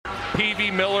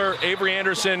PV Miller, Avery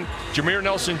Anderson, Jameer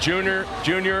Nelson Jr.,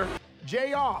 JR,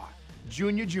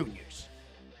 Juniors,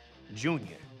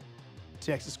 Junior,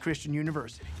 Texas Christian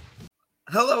University.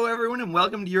 Hello, everyone, and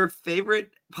welcome to your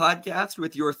favorite podcast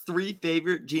with your three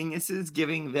favorite geniuses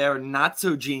giving their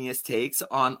not-so-genius takes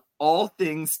on all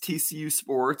things TCU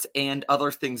sports and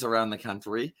other things around the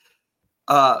country.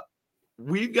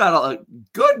 We've got a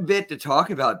good bit to talk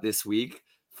about this week.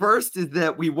 First is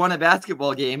that we won a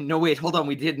basketball game. No, wait, hold on,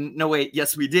 we didn't. No, wait,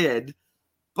 yes, we did.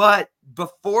 But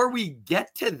before we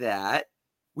get to that,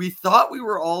 we thought we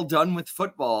were all done with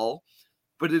football,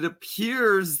 but it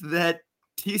appears that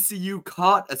TCU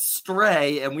caught a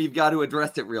stray, and we've got to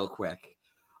address it real quick.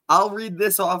 I'll read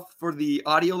this off for the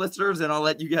audio listeners, and I'll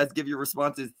let you guys give your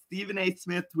responses. Stephen A.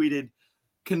 Smith tweeted,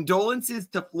 "Condolences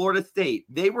to Florida State.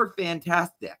 They were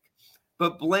fantastic,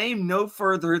 but blame no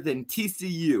further than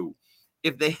TCU.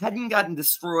 If they hadn't gotten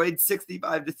destroyed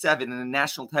 65-7 in a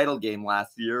national title game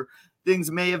last year,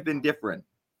 things may have been different.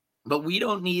 But we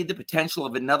don't need the potential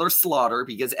of another slaughter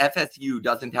because FSU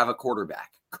doesn't have a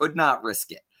quarterback. Could not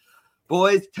risk it."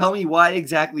 Boys, tell me why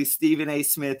exactly Stephen A.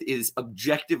 Smith is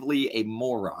objectively a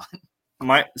moron.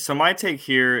 My take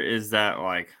here is that,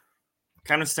 like,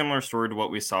 kind of similar story to what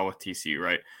we saw with TCU,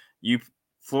 right?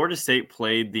 Florida State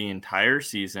played the entire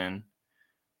season,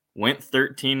 went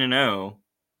 13-0,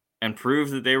 and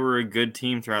proved that they were a good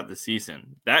team throughout the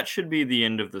season. That should be the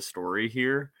end of the story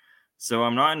here. So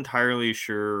I'm not entirely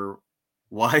sure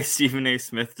why Stephen A.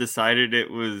 Smith decided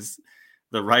it was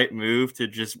the right move to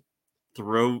just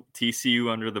throw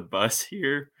TCU under the bus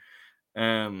here.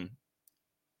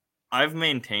 I've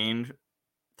maintained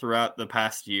throughout the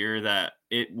past year that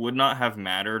it would not have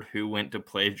mattered who went to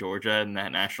play Georgia in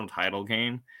that national title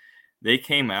game. They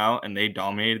came out and they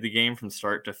dominated the game from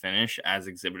start to finish as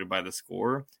exhibited by the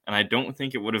score. And I don't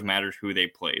think it would have mattered who they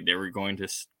played. They were going to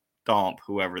stomp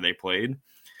whoever they played.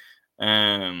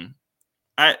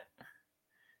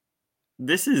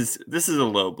 This is a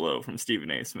low blow from Stephen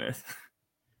A. Smith.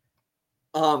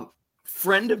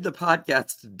 Friend of the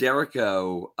podcast,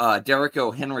 Derrico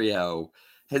Henrio,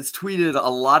 has tweeted a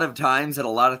lot of times and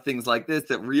a lot of things like this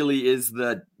that really is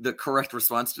the correct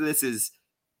response to this is,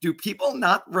 do people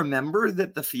not remember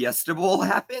that the Fiesta Bowl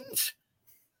happened?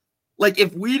 Like,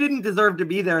 if we didn't deserve to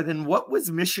be there, then what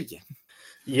was Michigan?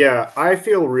 Yeah, I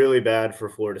feel really bad for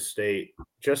Florida State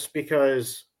just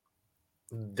because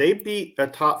they beat a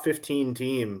top 15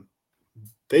 team.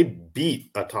 They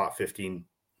beat a top 15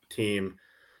 team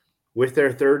with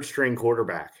their third string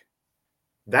quarterback.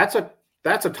 That's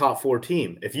a top 4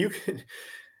 team. If you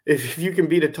can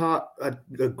beat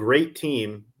a great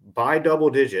team by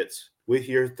double digits with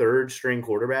your third string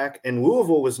quarterback, and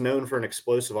Louisville was known for an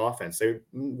explosive offense. They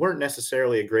weren't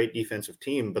necessarily a great defensive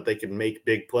team, but they could make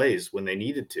big plays when they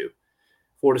needed to.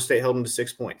 Florida State held them to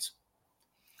 6 points.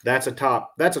 That's a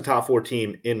top 4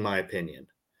 team, in my opinion.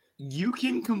 You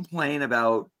can complain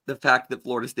about the fact that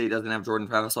Florida State doesn't have Jordan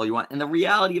Travis all you want. And the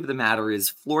reality of the matter is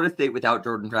Florida State without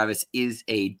Jordan Travis is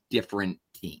a different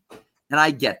team. And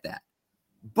I get that.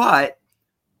 But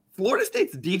Florida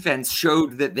State's defense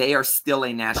showed that they are still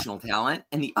a national talent.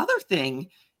 And the other thing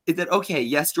is that, okay,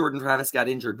 yes, Jordan Travis got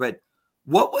injured, but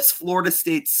what was Florida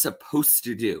State supposed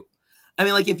to do? I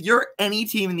mean, like, if you're any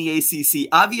team in the ACC,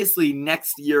 obviously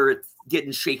next year it's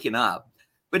getting shaken up.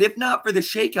 But if not for the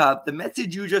shakeup, the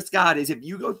message you just got is if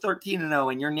you go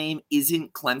 13-0 and your name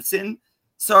isn't Clemson,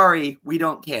 sorry, we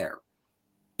don't care.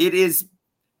 It is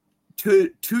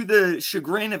to the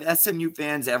chagrin of SMU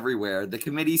fans everywhere. The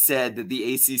committee said that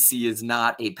the ACC is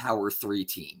not a Power 3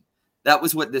 team. That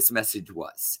was what this message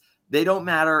was. They don't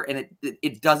matter, and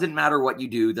it doesn't matter what you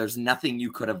do. There's nothing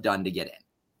you could have done to get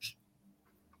in.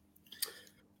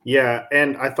 Yeah,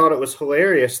 and I thought it was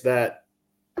hilarious that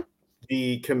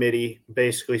the committee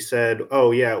basically said, oh,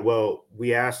 yeah, well,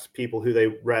 we asked people who they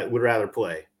would rather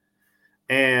play.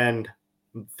 And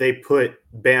they put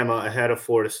Bama ahead of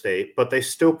Florida State, but they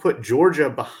still put Georgia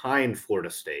behind Florida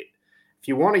State. If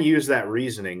you want to use that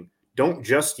reasoning, don't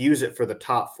just use it for the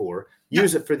top 4.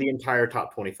 Use it for the entire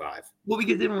top 25. Well,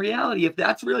 because in reality, if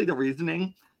that's really the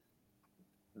reasoning,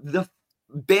 the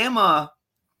Bama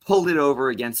pulled it over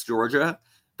against Georgia,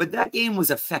 but that game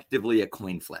was effectively a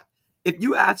coin flip. If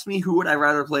you ask me who would I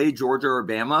rather play, Georgia or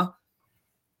Bama,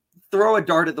 throw a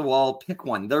dart at the wall, pick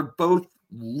one. They're both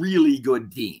really good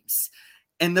teams.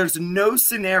 And there's no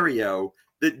scenario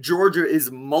that Georgia is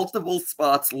multiple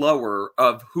spots lower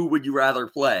of who would you rather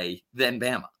play than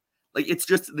Bama. Like, it's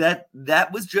just that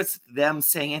was just them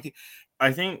saying anything.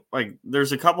 I think, like,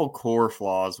 there's a couple core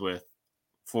flaws with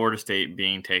Florida State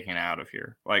being taken out of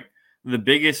here. Like, the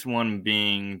biggest one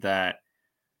being that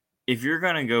if you're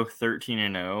going to go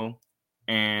 13-0,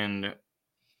 and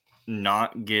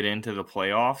not get into the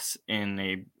playoffs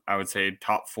in I would say,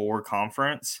 top 4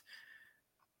 conference,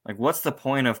 like, what's the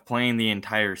point of playing the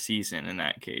entire season in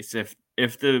that case?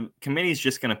 If the committee's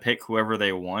just going to pick whoever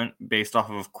they want based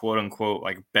off of quote unquote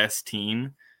like best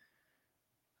team,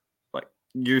 like,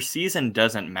 your season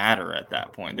doesn't matter at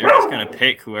that point. They're just going to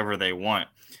pick whoever they want.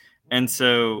 And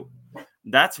so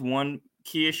that's one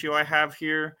key issue I have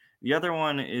here. The other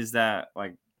one is that,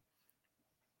 like,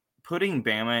 putting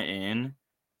Bama in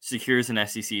secures an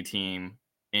SEC team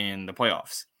in the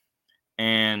playoffs.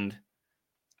 And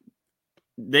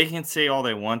they can say all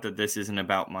they want that this isn't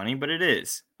about money, but it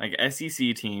is. Like,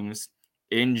 SEC teams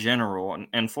in general,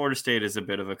 and Florida State is a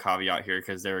bit of a caveat here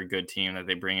because they're a good team that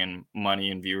they bring in money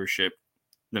and viewership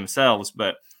themselves,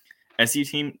 but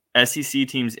SEC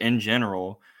teams in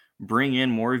general bring in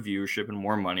more viewership and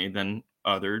more money than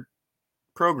other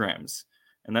programs.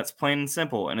 And that's plain and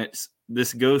simple. And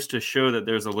this goes to show that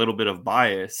there's a little bit of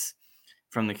bias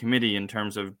from the committee in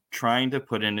terms of trying to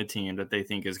put in a team that they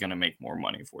think is going to make more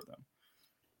money for them.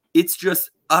 It's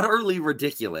just utterly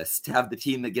ridiculous to have the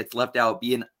team that gets left out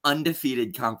be an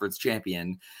undefeated conference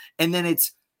champion. And then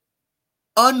it's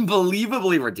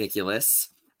unbelievably ridiculous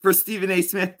for Stephen A.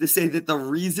 Smith to say that the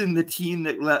reason the team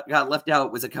that got left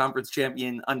out was a conference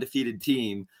champion undefeated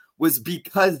team was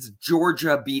because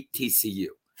Georgia beat TCU.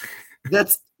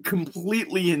 That's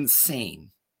completely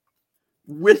insane.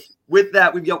 With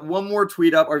that, we've got one more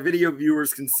tweet up. Our video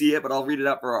viewers can see it, but I'll read it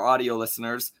up for our audio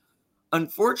listeners.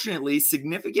 Unfortunately,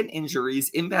 significant injuries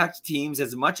impact teams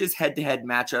as much as head-to-head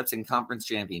matchups and conference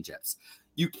championships.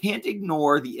 You can't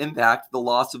ignore the impact the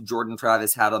loss of Jordan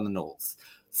Travis had on the Noles.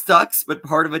 Sucks, but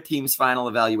part of a team's final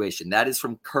evaluation. That is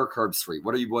from Kirk Herbstreit.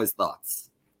 What are you boys' thoughts?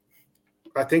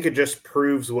 I think it just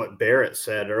proves what Barrett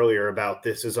said earlier about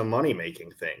this is a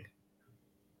money-making thing.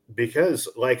 Because,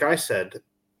 like I said,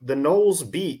 the Noles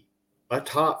beat a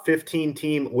top 15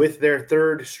 team with their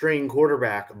third-string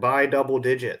quarterback by double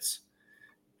digits.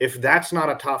 If that's not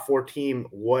a top 4 team,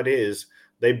 what is?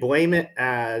 They blame it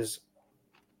as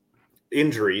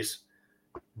injuries,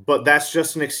 but that's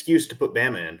just an excuse to put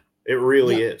Bama in. It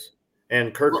really is.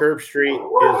 And Kirk Herbstreit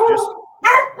is just –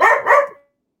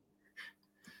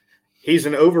 he's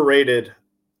an overrated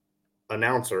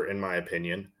announcer, in my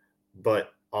opinion,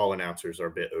 but all announcers are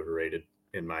a bit overrated,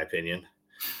 in my opinion.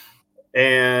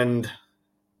 And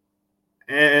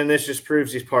this just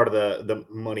proves he's part of the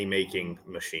money-making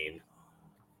machine.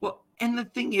 Well, and the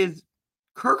thing is,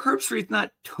 Kirk Herbstreit's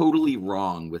not totally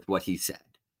wrong with what he said.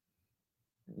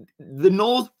 The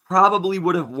Noles probably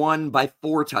would have won by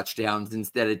 4 touchdowns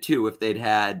instead of 2 if they'd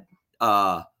had,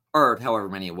 or however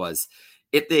many it was,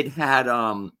 if they'd had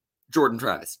Jordan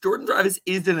Travis. Jordan Travis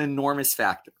is an enormous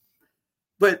factor.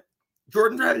 But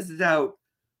Jordan Travis is out.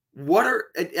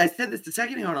 I said this a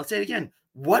second ago, and I'll say it again.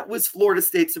 What was Florida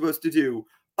State supposed to do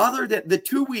other than the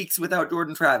 2 weeks without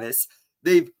Jordan Travis?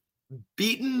 They've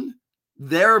beaten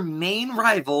their main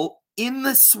rival in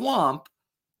the swamp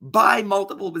by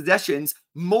multiple possessions,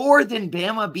 more than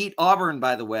Bama beat Auburn,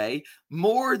 by the way,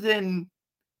 more than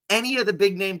any of the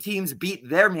big name teams beat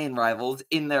their main rivals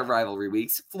in their rivalry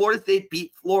weeks. Florida State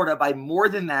beat Florida by more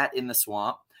than that in the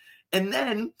swamp. And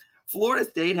then Florida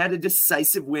State had a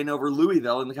decisive win over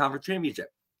Louisville in the conference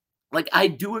championship. Like, I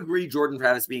do agree Jordan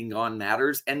Travis being gone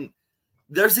matters. And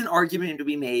there's an argument to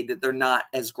be made that they're not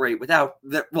as great without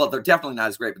 – well, they're definitely not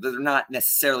as great, but they're not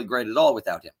necessarily great at all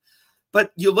without him.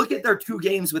 But you look at their 2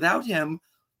 games without him,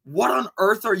 what on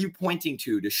earth are you pointing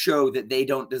to show that they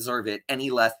don't deserve it any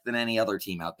less than any other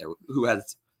team out there who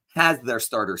has their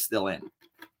starter still in?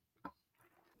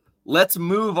 Let's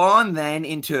move on then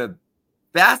into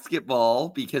basketball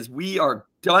because we are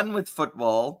done with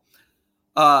football.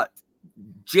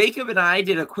 Jacob and I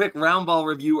did a quick round ball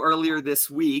review earlier this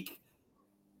week.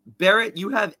 Barrett, you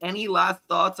have any last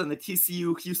thoughts on the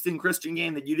TCU Houston Christian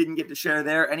game that you didn't get to share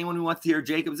there? Anyone who wants to hear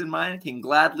Jacob's in mind can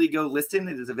gladly go listen.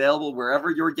 It is available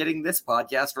wherever you're getting this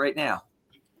podcast right now.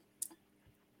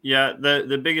 Yeah,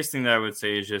 the biggest thing that I would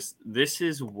say is just this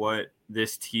is what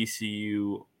this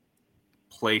TCU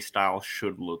play style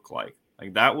should look like.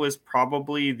 Like, that was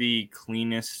probably the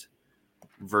cleanest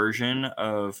version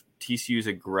of TCU's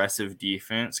aggressive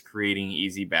defense, creating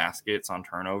easy baskets on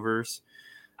turnovers.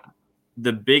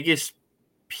 The biggest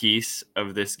piece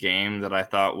of this game that I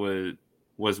thought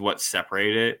was what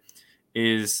separated it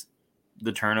is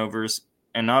the turnovers.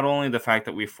 And not only the fact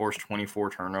that we forced 24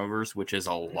 turnovers, which is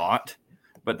a lot,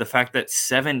 but the fact that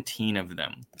 17 of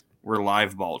them were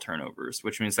live ball turnovers,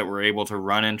 which means that we're able to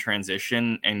run in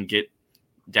transition and get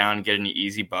an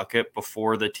easy bucket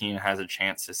before the team has a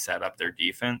chance to set up their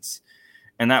defense.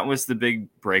 And that was the big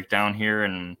breakdown here.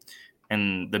 And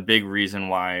and the big reason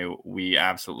why we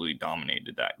absolutely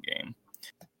dominated that game.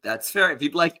 That's fair. If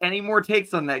you'd like any more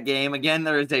takes on that game, again,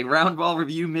 there is a Round Ball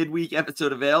Review midweek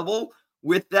episode available.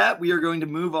 With that, we are going to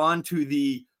move on to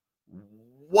the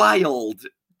wild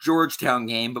Georgetown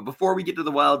game. But before we get to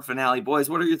the wild finale, boys,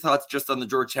 what are your thoughts just on the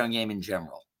Georgetown game in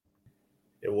general?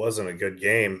 It wasn't a good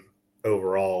game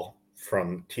overall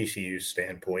from TCU's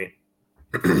standpoint.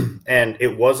 And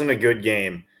it wasn't a good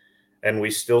game, and we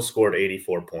still scored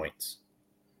 84 points.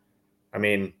 I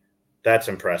mean, that's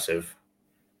impressive.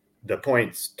 The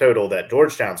points total that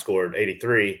Georgetown scored,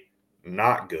 83,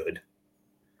 not good.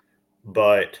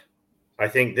 But I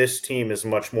think this team is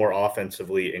much more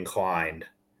offensively inclined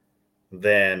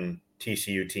than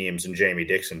TCU teams and Jamie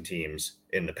Dixon teams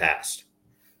in the past.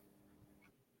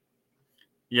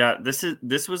 Yeah,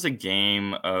 this was a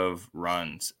game of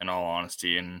runs, in all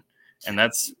honesty, and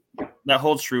that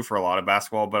holds true for a lot of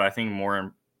basketball, but I think more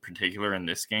in particular in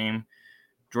this game,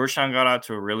 Georgetown got out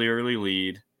to a really early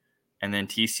lead, and then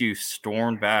TCU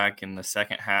stormed back in the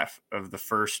second half of the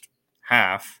first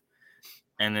half,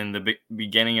 and then the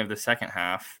beginning of the second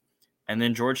half, and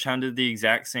then Georgetown did the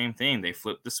exact same thing. They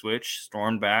flipped the switch,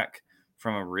 stormed back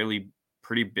from a really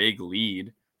pretty big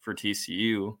lead for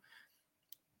TCU.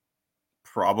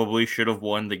 Probably should have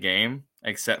won the game,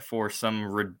 except for some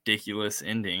ridiculous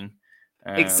ending.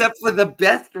 Except for the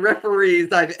best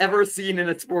referees I've ever seen in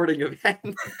a sporting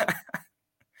event.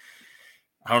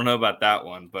 I don't know about that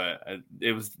one, but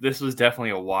this was definitely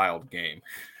a wild game.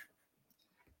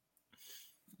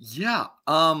 Yeah,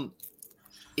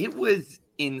 it was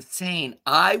insane.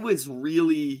 I was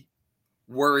really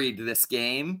worried this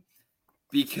game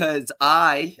because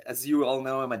I, as you all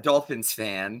know, I'm a Dolphins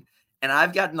fan, and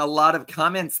I've gotten a lot of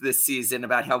comments this season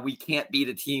about how we can't beat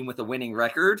a team with a winning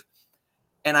record.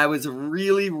 And I was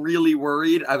really, really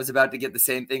worried. I was about to get the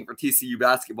same thing for TCU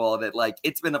basketball, that like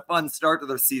it's been a fun start to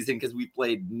the season because we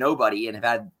played nobody and have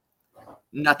had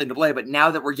nothing to play. But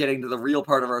now that we're getting to the real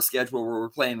part of our schedule where we're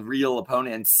playing real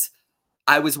opponents,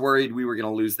 I was worried we were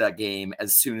going to lose that game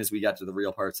as soon as we got to the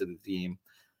real parts of the team.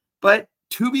 But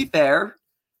to be fair,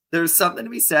 there's something to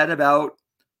be said about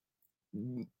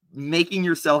making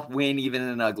yourself win even in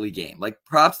an ugly game. Like,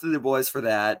 props to the boys for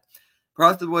that.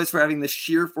 Props to the boys for having the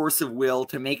sheer force of will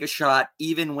to make a shot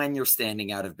even when you're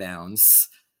standing out of bounds.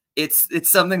 It's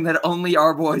something that only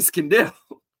our boys can do.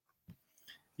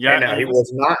 Yeah, no, he was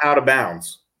not out of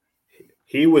bounds.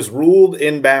 He was ruled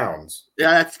in bounds.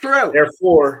 Yeah, that's true.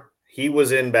 Therefore, he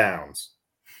was in bounds.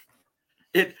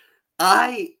 Just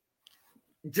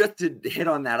to hit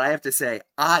on that, I have to say,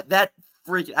 I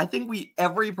think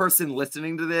every person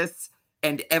listening to this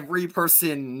and every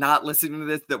person not listening to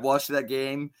this that watched that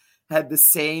game had the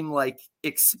same like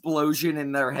explosion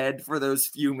in their head for those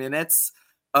few minutes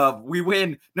of we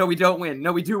win, no, we don't win,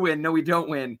 no, we do win, no, we don't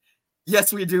win,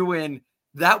 yes, we do win.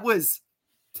 That was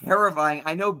terrifying.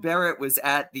 I know Barrett was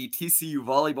at the TCU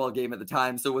volleyball game at the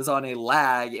time, so was on a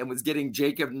lag and was getting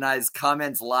Jacob and I's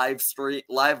comments live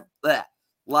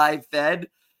fed,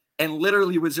 and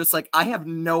literally was just like, I have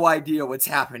no idea what's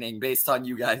happening based on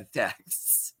you guys'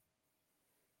 texts.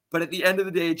 But at the end of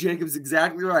the day, Jacob's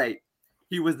exactly right.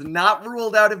 He was not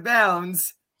ruled out of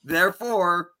bounds.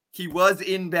 Therefore, he was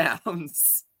in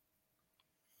bounds.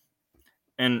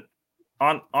 And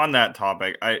on that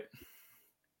topic,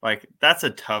 that's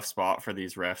a tough spot for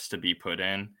these refs to be put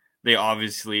in. They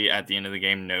obviously, at the end of the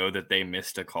game, know that they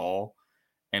missed a call,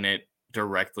 and it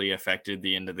directly affected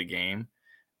the end of the game.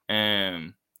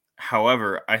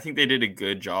 However, I think they did a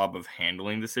good job of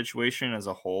handling the situation as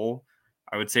a whole.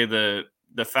 I would say the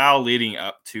foul leading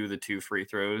up to the 2 free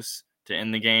throws to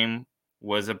end the game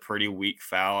was a pretty weak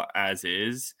foul as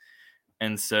is.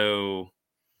 And so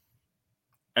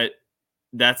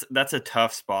that's a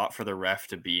tough spot for the ref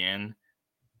to be in.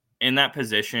 In that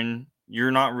position,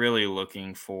 you're not really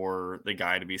looking for the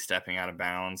guy to be stepping out of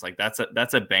bounds. Like that's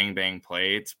a bang bang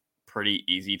play. It's pretty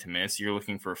easy to miss. You're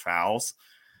looking for fouls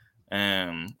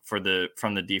from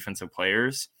the defensive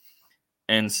players.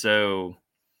 And so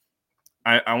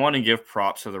I want to give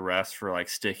props to the refs for like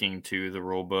sticking to the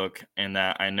rule book, and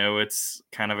that I know it's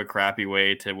kind of a crappy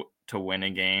way to win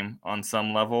a game on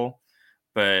some level,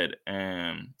 but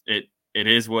it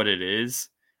is what it is.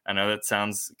 I know that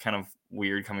sounds kind of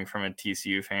weird coming from a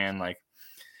TCU fan. Like,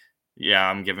 yeah,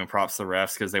 I'm giving props to the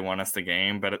refs because they won us the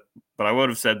game, but I would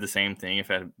have said the same thing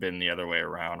if it had been the other way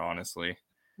around, honestly.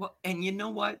 Well, and you know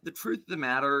what? The truth of the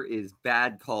matter is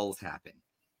bad calls happen.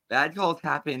 Bad calls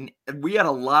happen. We had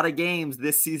a lot of games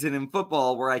this season in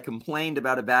football where I complained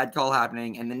about a bad call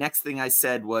happening, and the next thing I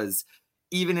said was,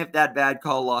 even if that bad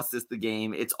call lost us the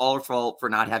game, it's our fault for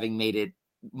not having made it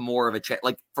more of a check,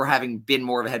 like for having been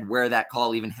more of a head where that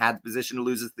call even had the position to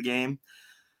lose us the game.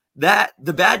 That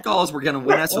the bad calls were going to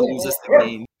win us or lose us the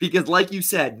game because, like you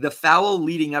said, the foul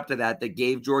leading up to that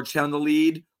gave Georgetown the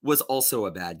lead was also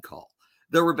a bad call.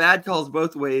 There were bad calls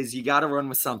both ways. You got to run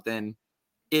with something.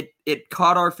 It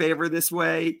caught our favor this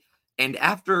way, and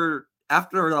after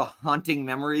the haunting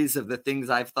memories of the things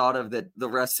I've thought of that the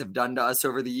refs have done to us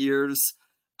over the years,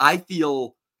 I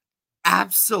feel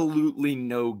absolutely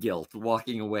no guilt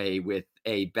walking away with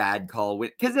a bad call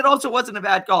because it also wasn't a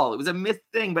bad call. It was a missed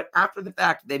thing, but after the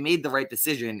fact, they made the right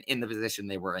decision in the position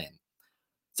they were in.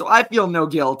 So I feel no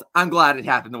guilt. I'm glad it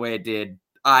happened the way it did.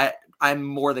 I'm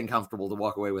more than comfortable to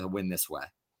walk away with a win this way.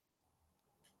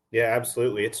 Yeah,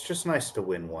 absolutely. It's just nice to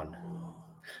win one.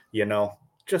 You know,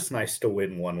 just nice to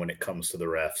win one when it comes to the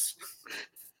refs.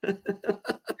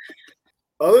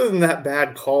 Other than that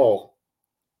bad call,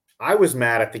 I was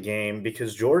mad at the game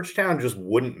because Georgetown just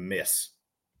wouldn't miss.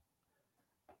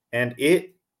 And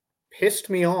it pissed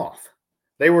me off.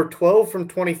 They were 12 from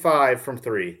 25 from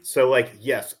three. So, like,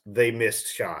 yes, they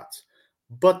missed shots.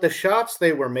 But the shots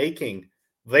they were making,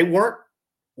 they weren't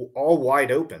all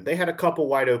wide open. They had a couple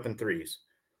wide open threes.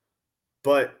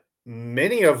 But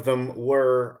many of them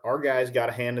were, our guys got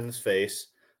a hand in his face.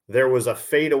 There was a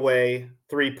fadeaway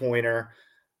three-pointer.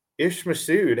 Ish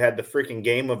Massoud had the freaking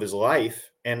game of his life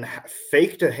and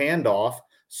faked a handoff,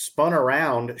 spun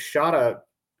around, shot a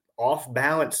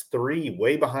off-balance three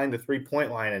way behind the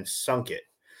three-point line and sunk it.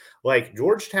 Like,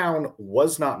 Georgetown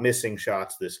was not missing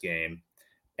shots this game.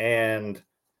 And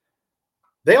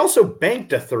they also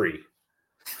banked a three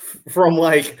from,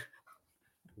 like,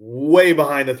 way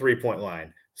behind the three-point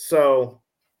line. So,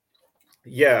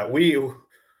 yeah, we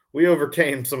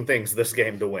overcame some things this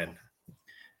game to win.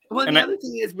 Well, and the other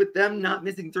thing is with them not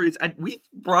missing threes, we've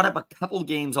brought up a couple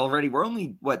games already. We're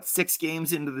only, 6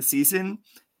 games into the season,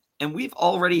 and we've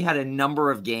already had a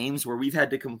number of games where we've had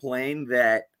to complain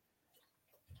that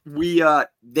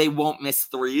they won't miss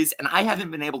threes. And I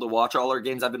haven't been able to watch all our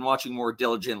games. I've been watching more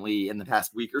diligently in the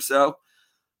past week or so.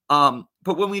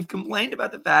 But when we've complained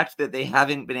about the fact that they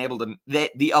haven't been able to,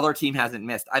 that the other team hasn't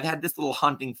missed, I've had this little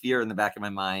haunting fear in the back of my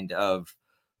mind of,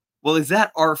 well, is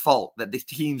that our fault that the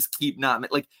teams keep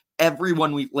not, like,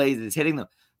 everyone we play is hitting them?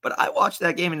 But I watched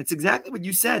that game and it's exactly what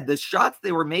you said. The shots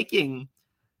they were making,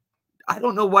 I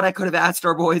don't know what I could have asked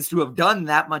our boys to have done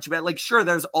that much about. Like, sure,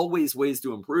 there's always ways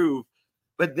to improve,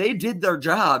 but they did their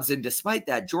jobs. And despite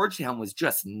that, Georgetown was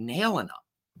just nailing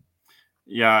them.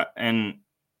 Yeah. And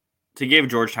to give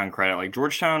Georgetown credit, like,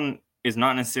 Georgetown is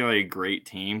not necessarily a great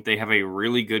team. They have a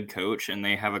really good coach and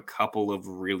they have a couple of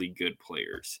really good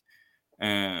players.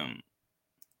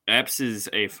 Epps is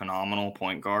a phenomenal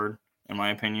point guard, in my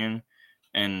opinion,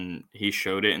 and he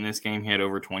showed it in this game. He had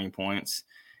over 20 points.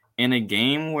 In a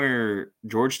game where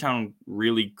Georgetown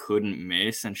really couldn't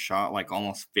miss and shot like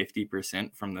almost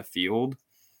 50% from the field,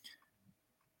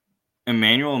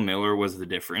 Emmanuel Miller was the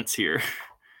difference here.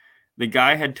 The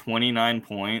guy had 29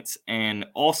 points and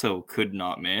also could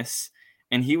not miss,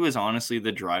 and he was honestly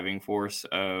the driving force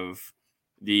of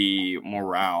the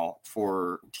morale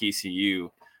for TCU.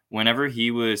 Whenever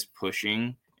he was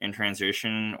pushing in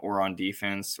transition or on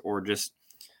defense or just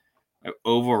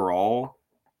overall,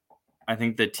 I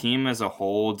think the team as a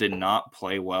whole did not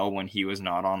play well when he was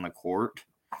not on the court.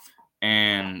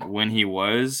 And when he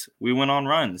was, we went on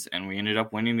runs and we ended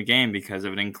up winning the game because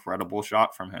of an incredible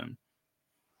shot from him.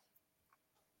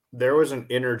 There was an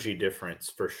energy difference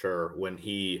for sure when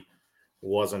he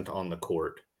wasn't on the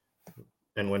court.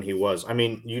 And when he was, I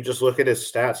mean, you just look at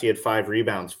his stats. He had 5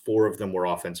 rebounds. 4 of them were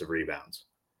offensive rebounds.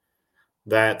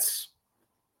 That's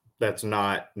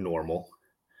not normal.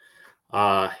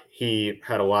 He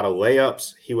had a lot of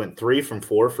layups. He went 3 from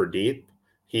 4 for deep.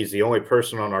 He's the only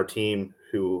person on our team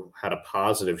who had a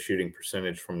positive shooting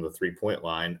percentage from the 3-point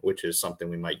line, which is something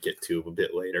we might get to a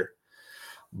bit later.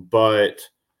 But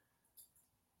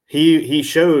he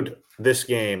showed this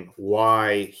game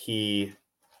why he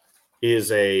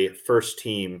is a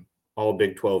first-team All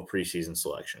Big 12 preseason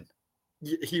selection.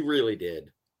 He really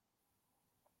did.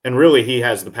 And really, he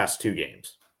has the past 2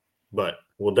 games. But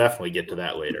we'll definitely get to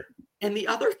that later. And the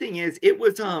other thing is, it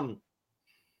was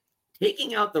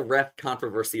taking out the ref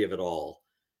controversy of it all.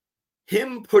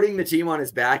 Him putting the team on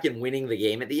his back and winning the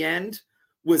game at the end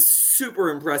was super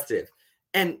impressive.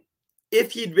 And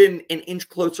if he'd been an inch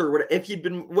closer, if he'd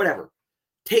been whatever,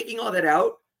 taking all that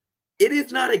out, it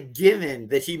is not a given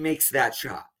that he makes that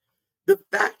shot. The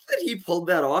fact that he pulled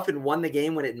that off and won the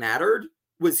game when it mattered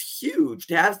was huge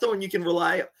to have someone you can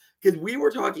rely on. Because we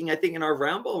were talking, I think, in our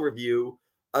round ball review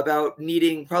about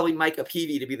needing probably Micah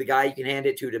Peavy to be the guy you can hand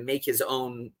it to make his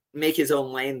own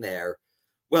lane there.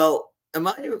 Well,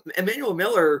 Emmanuel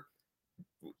Miller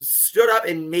stood up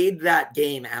and made that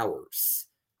game ours.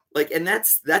 And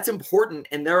that's important.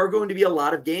 And there are going to be a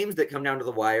lot of games that come down to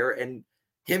the wire, and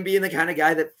him being the kind of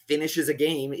guy that finishes a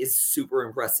game is super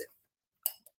impressive.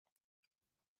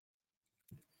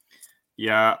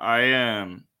 Yeah, I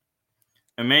am.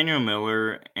 Emmanuel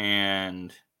Miller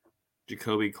and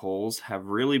Jacoby Coles have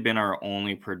really been our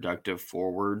only productive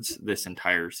forwards this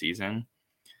entire season.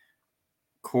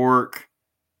 Cork,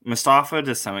 Mustafa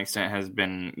to some extent has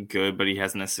been good, but he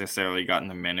hasn't necessarily gotten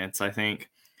the minutes, I think.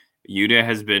 Yuta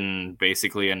has been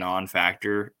basically a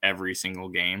non-factor every single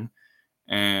game.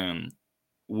 And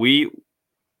whenever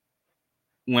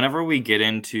we get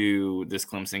into this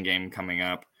Clemson game coming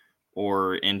up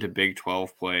or into Big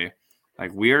 12 play,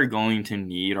 we are going to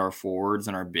need our forwards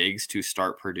and our bigs to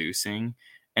start producing.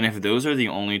 And if those are the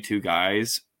only two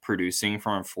guys producing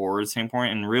from a forward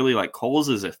standpoint, and really Coles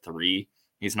is a 3,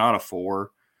 he's not a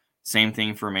 4. Same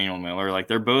thing for Emmanuel Miller.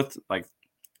 They're both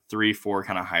 3-4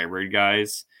 kind of hybrid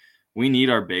guys. We need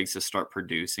our bigs to start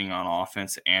producing on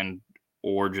offense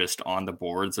or just on the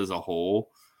boards as a whole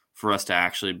for us to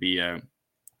actually be a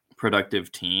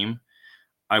productive team.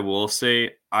 I will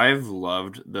say I've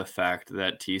loved the fact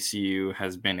that TCU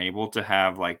has been able to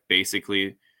have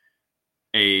basically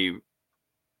a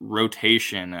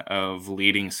rotation of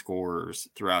leading scorers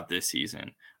throughout this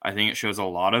season. I think it shows a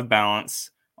lot of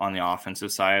balance on the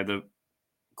offensive side of the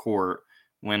court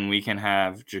when we can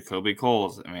have Jacoby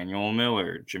Coles, Emmanuel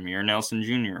Miller, Jameer Nelson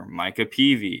Jr., Micah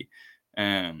Peavy,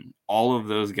 all of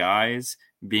those guys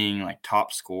being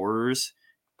top scorers.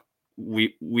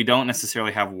 We don't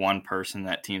necessarily have one person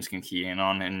that teams can key in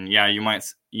on. And yeah, you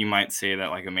might say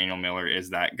that Emmanuel Miller is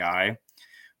that guy.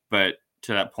 But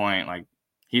to that point,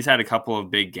 he's had a couple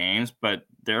of big games, but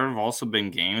there have also been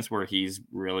games where he's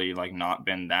really not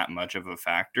been that much of a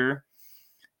factor,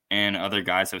 and other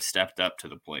guys have stepped up to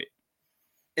the plate.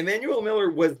 Emmanuel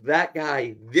Miller was that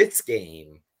guy this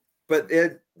game, but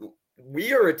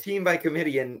we are a team by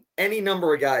committee, and any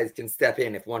number of guys can step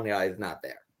in if one guy is not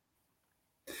there.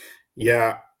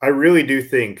 Yeah, I really do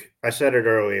think, I said it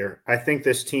earlier, I think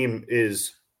this team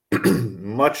is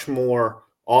much more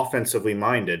offensively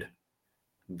minded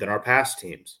than our past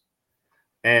teams.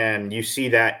 And you see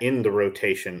that in the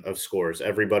rotation of scores.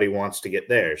 Everybody wants to get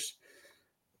theirs.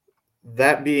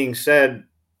 That being said,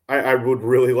 I would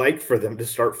really like for them to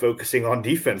start focusing on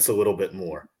defense a little bit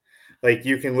more.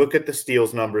 You can look at the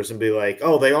steals numbers and be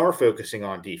oh, they are focusing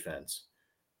on defense.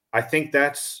 I think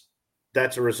that's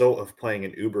a result of playing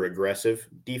an uber aggressive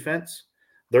defense.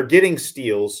 They're getting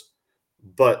steals,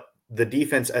 but the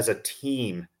defense as a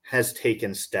team has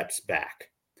taken steps back.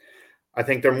 I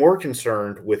think they're more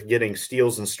concerned with getting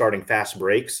steals and starting fast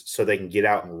breaks so they can get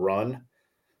out and run.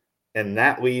 And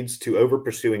that leads to over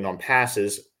pursuing on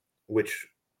passes, which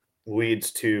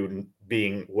leads to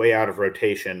being way out of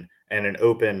rotation and an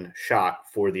open shot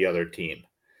for the other team.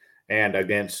 And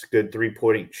against good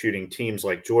 3-point shooting teams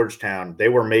like Georgetown, they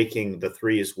were making the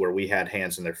threes where we had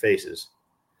hands in their faces.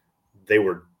 They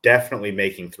were definitely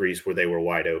making threes where they were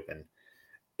wide open.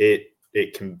 It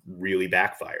can really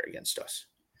backfire against us.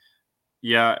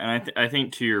 Yeah, and I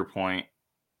think to your point,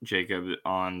 Jacob,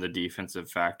 on the defensive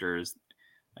factors,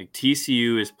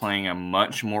 TCU is playing a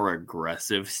much more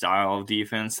aggressive style of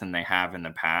defense than they have in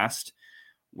the past.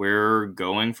 We're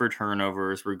going for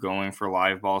turnovers. We're going for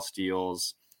live ball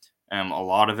steals. A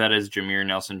lot of that is Jameer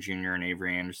Nelson Jr. and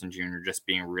Avery Anderson Jr. just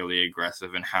being really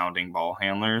aggressive and hounding ball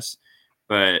handlers.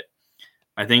 But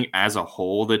I think as a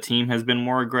whole, the team has been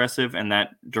more aggressive, and that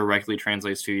directly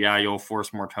translates to, you'll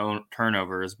force more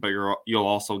turnovers, but you'll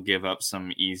also give up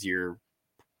some easier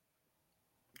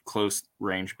close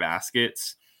range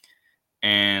baskets.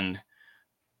 And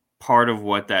part of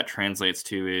what that translates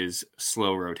to is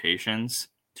slow rotations,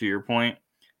 to your point.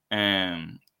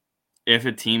 If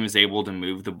a team is able to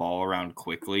move the ball around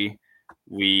quickly,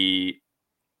 we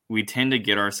tend to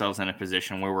get ourselves in a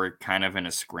position where we're kind of in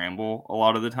a scramble a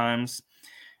lot of the times.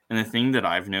 And the thing that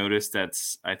I've noticed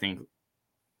that's, I think,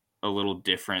 a little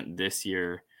different this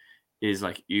year is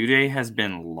Uday has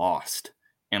been lost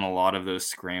in a lot of those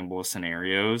scramble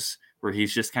scenarios where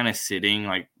he's just kind of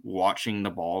sitting, watching the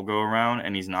ball go around,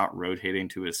 and he's not rotating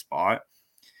to his spot,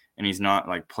 and he's not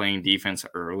playing defense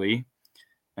early.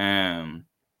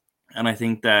 And I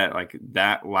think that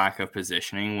that lack of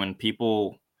positioning, when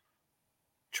people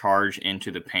charge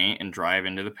into the paint and drive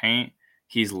into the paint,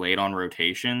 he's late on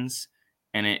rotations,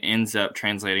 and it ends up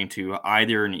translating to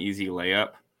either an easy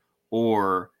layup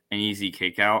or an easy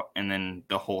kick out, and then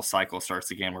the whole cycle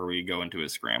starts again where we go into a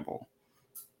scramble.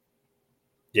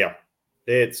 Yeah,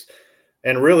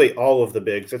 and really all of the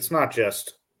bigs. It's not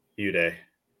just Uday.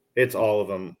 It's all of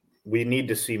them. we need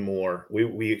to see more.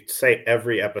 We say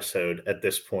every episode at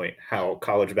this point how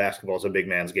college basketball is a big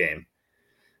man's game.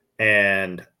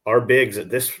 And our bigs at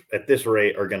this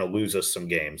rate are going to lose us some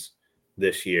games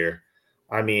this year.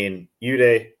 I mean,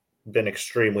 Uday been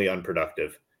extremely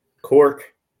unproductive.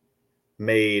 Cork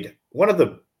made one of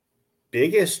the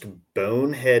biggest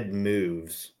bonehead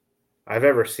moves I've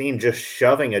ever seen, just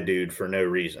shoving a dude for no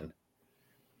reason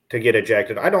to get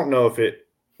ejected. I don't know if it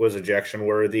was ejection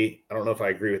worthy. I don't know if I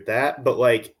agree with that, but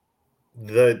like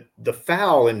the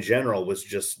foul in general was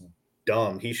just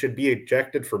dumb. He should be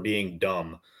ejected for being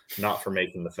dumb, not for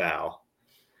making the foul.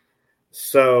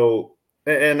 So,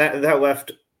 and that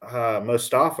left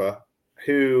Mostafa,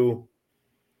 who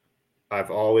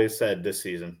I've always said this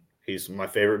season, he's my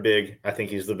favorite big. I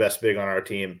think he's the best big on our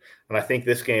team. And I think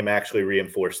this game actually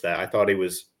reinforced that. I thought he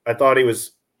was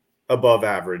above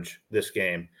average this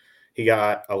game. He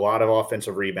got a lot of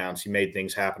offensive rebounds. He made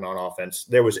things happen on offense.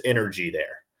 There was energy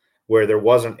there where there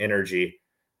wasn't energy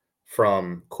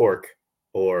from Cork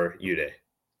or Uday.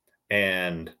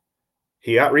 And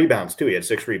he got rebounds too. He had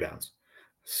 6 rebounds.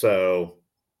 So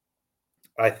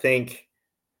I think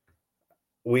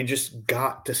we just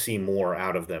got to see more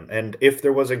out of them. And if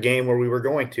there was a game where we were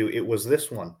going to, it was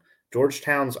this one.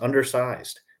 Georgetown's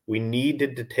undersized. We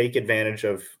needed to take advantage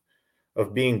of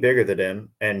being bigger than them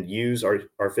and use our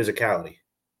physicality.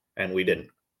 And we didn't.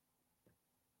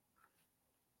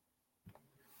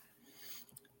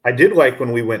 I did like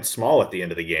when we went small at the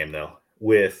end of the game, though,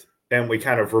 and we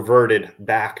kind of reverted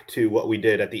back to what we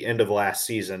did at the end of last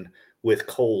season with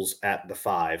Coles at the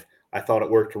 5. I thought it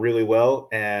worked really well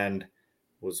and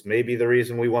was maybe the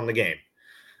reason we won the game.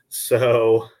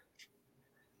 So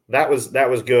that was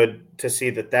good to see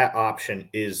that option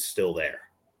is still there.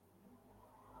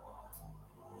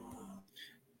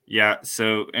 Yeah,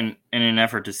 so in an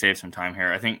effort to save some time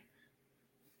here, I think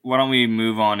why don't we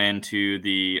move on into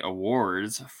the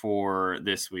awards for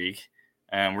this week?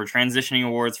 We're transitioning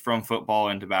awards from football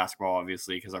into basketball,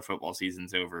 obviously, because our football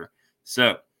season's over.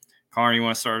 So, Connor, you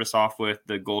want to start us off with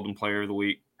the Golden Player of the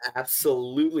Week?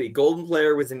 Absolutely. Golden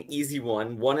Player was an easy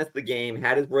one. Won at the game,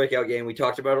 had his breakout game. We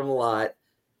talked about him a lot.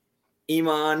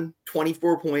 Iman,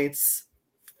 24 points,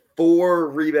 4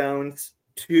 rebounds,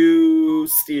 2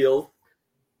 steals,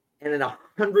 and an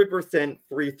 100%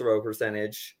 free throw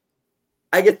percentage.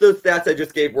 I guess those stats I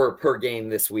just gave were per game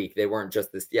this week. They weren't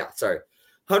just this. Yeah, sorry.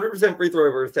 100% free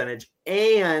throw percentage,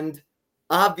 and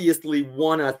obviously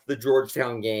won us the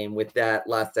Georgetown game with that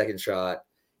last-second shot.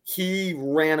 He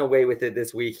ran away with it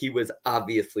this week. He was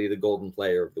obviously the Golden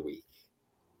Player of the Week.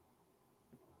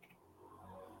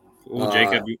 Well,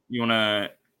 Jacob, you want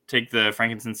to take the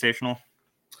Franken Sensational?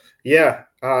 Yeah.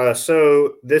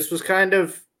 So this was kind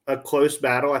of a close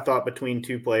battle, I thought, between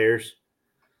 2 players.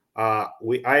 I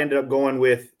ended up going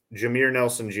with Jameer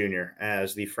Nelson Jr.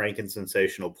 as the Franken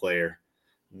Sensational Player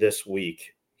this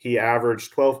week. He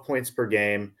averaged 12 points per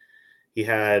game. He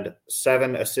had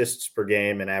 7 assists per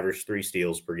game and averaged 3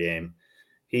 steals per game.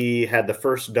 He had the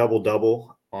first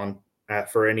double-double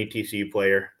for any TCU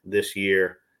player this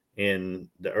year in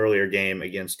the earlier game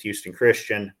against Houston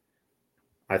Christian.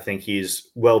 I think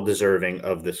he's well-deserving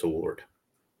of this award.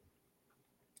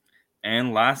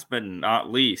 And last but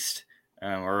not least,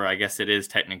 or I guess it is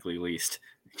technically least,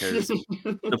 because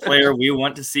the player we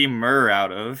want to see Murr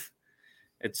out of,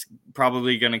 it's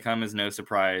probably going to come as no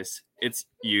surprise. It's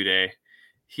Uday.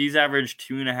 He's averaged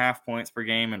 2.5 points per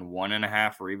game and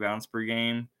 1.5 rebounds per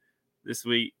game this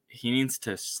week. He needs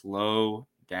to slow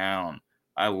down.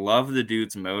 I love the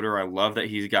dude's motor. I love that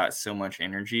he's got so much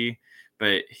energy,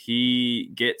 but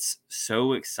he gets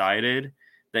so excited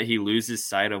that he loses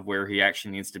sight of where he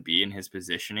actually needs to be in his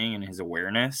positioning and his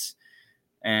awareness.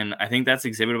 And I think that's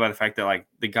exhibited by the fact that, like,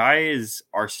 the guy is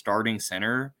our starting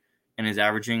center and is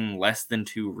averaging less than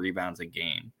 2 rebounds a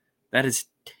game. That is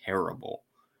terrible.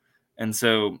 And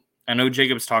so I know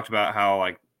Jacob's talked about how,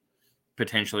 like,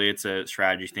 potentially it's a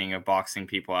strategy thing of boxing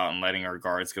people out and letting our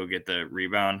guards go get the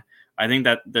rebound. I think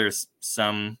that there's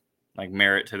some, like,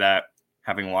 merit to that,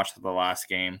 having watched the last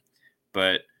game.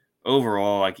 But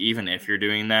overall, like, even if you're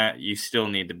doing that, you still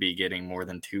need to be getting more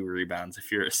than 2 rebounds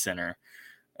if you're a center.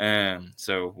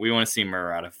 So we want to see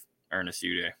Murr out of Ernest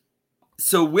Uday.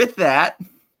 So with that,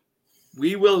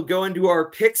 we will go into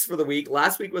our picks for the week.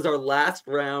 Last week was our last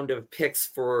round of picks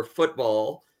for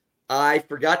football. I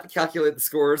forgot to calculate the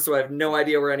scores, so I have no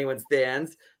idea where anyone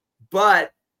stands.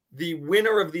 But the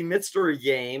winner of the mystery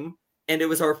game, and it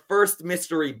was our first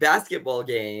mystery basketball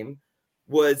game,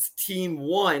 was Team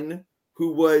 1,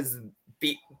 who was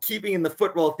keeping in the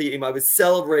football theme. I was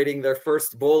celebrating their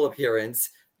first bowl appearance.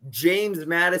 James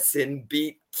Madison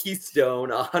beat Keystone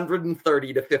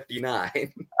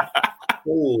 130-59.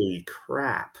 Holy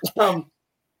crap.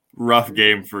 Rough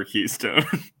game for Keystone.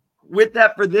 With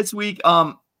that for this week,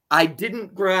 I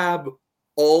didn't grab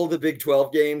all the Big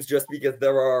 12 games just because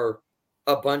there are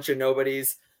a bunch of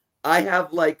nobodies. I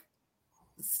have like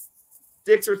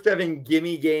 6 or 7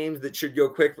 gimme games that should go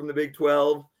quick from the Big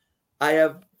 12. I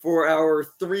have for our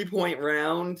 3-point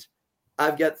round,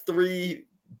 I've got 3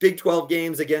 Big 12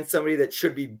 games against somebody that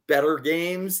should be better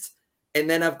games. And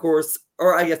then, of course,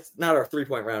 or I guess not our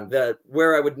 3-point round,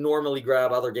 where I would normally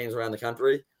grab other games around the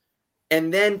country.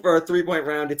 And then for our 3-point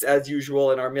round, it's as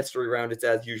usual. And our mystery round, it's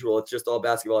as usual. It's just all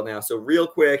basketball now. So real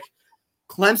quick,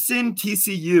 Clemson,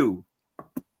 TCU.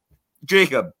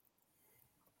 Jacob.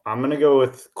 I'm going to go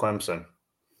with Clemson.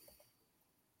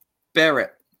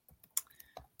 Barrett.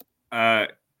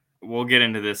 We'll get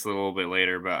into this a little bit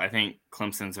later, but I think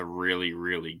Clemson's a really,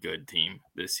 really good team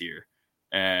this year.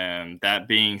 That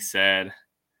being said,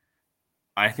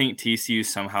 I think TCU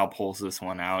somehow pulls this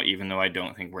one out, even though I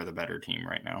don't think we're the better team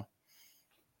right now.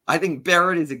 I think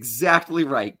Barrett is exactly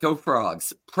right. Go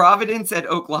Frogs. Providence at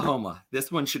Oklahoma.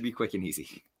 This one should be quick and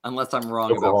easy, unless I'm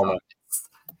wrong about Providence.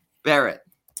 Barrett.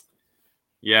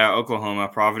 Yeah, Oklahoma.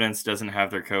 Providence doesn't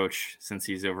have their coach since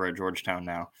he's over at Georgetown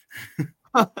now.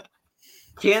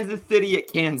 Kansas City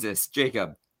at Kansas.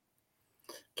 Jacob.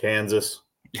 Kansas.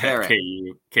 Barrett.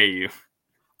 KU.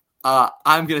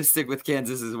 I'm going to stick with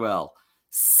Kansas as well.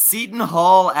 Seton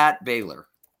Hall at Baylor.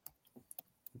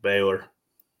 Baylor.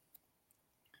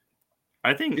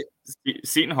 I think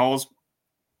Seton Hall's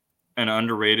an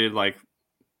underrated, like,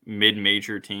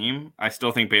 mid-major team. I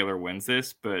still think Baylor wins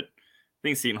this, but I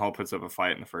think Seton Hall puts up a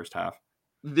fight in the first half.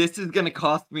 This is going to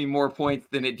cost me more points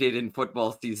than it did in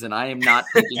football season. I am not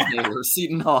picking Baylor.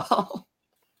 Seton Hall.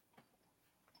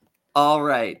 All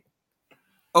right.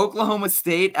 Oklahoma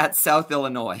State at South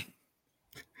Illinois.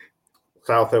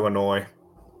 South Illinois.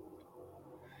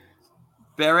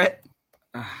 Barrett.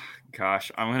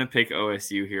 Gosh, I'm going to pick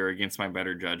OSU here against my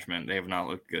better judgment. They have not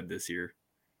looked good this year.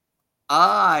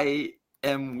 I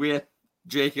am with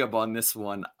Jacob on this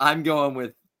one. I'm going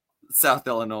with South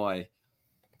Illinois.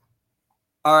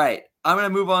 All right. I'm going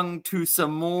to move on to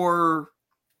some more,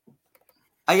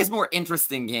 I guess, more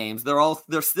interesting games.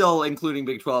 They're still including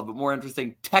Big 12, but more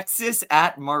interesting. Texas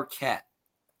at Marquette.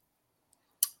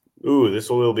 Ooh, this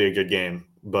will be a good game,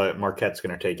 but Marquette's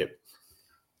going to take it.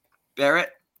 Barrett.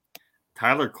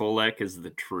 Tyler Kolek is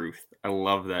the truth. I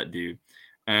love that dude.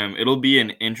 It'll be an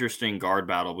interesting guard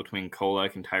battle between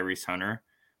Kolek and Tyrese Hunter.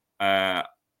 And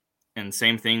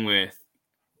same thing with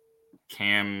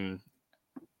Cam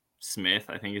Smith,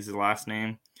 I think is his last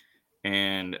name,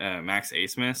 and Max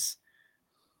Asmus.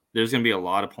 There's going to be a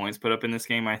lot of points put up in this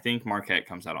game. I think Marquette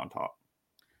comes out on top.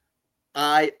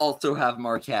 I also have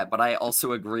Marquette, but I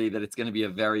also agree that it's going to be a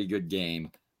very good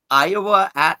game.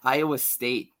 Iowa at Iowa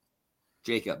State.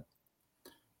 Jacob.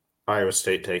 Iowa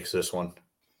State takes this one.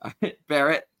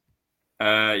 Barrett.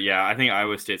 Yeah, I think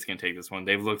Iowa State's going to take this one.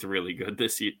 They've looked really good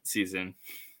this season.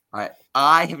 All right.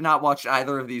 I have not watched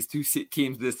either of these two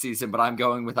teams this season, but I'm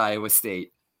going with Iowa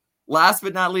State. Last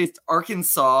but not least,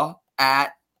 Arkansas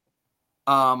at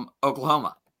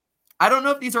Oklahoma. I don't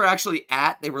know if these are actually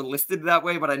they were listed that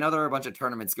way, but I know there are a bunch of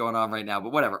tournaments going on right now,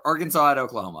 but whatever. Arkansas at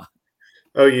Oklahoma.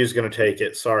 OU's going to take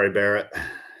it. Sorry, Barrett.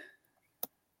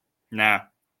 Nah,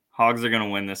 Hogs are going to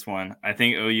win this one. I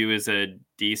think OU is a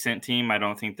decent team. I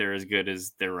don't think they're as good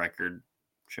as their record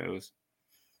shows.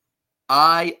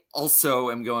 I also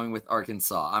am going with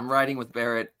Arkansas. I'm riding with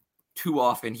Barrett too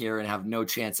often here and have no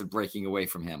chance of breaking away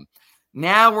from him.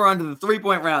 Now we're on to the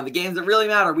 3-point round, the games that really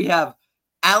matter. We have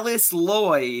Alice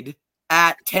Lloyd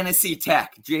at Tennessee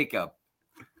Tech. Jacob.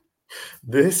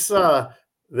 This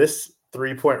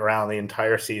 3-point round the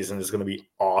entire season is going to be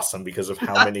awesome because of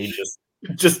how many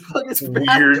just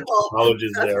weird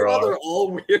colleges there are. They're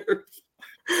all weird.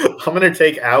 I'm going to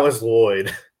take Alice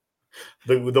Lloyd.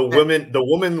 The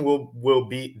woman will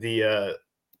beat the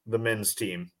men's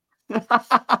team.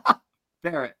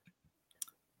 Barrett.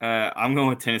 I'm going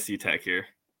with Tennessee Tech here.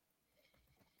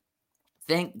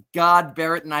 Thank God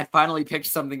Barrett and I finally picked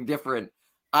something different.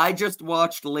 I just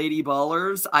watched Lady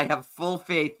Ballers. I have full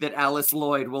faith that Alice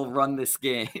Lloyd will run this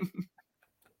game.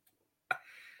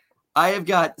 I have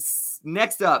got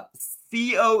next up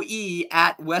COE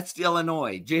at West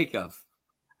Illinois. Jacob.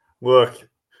 Look,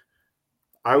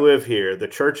 I live here. The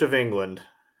Church of England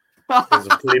is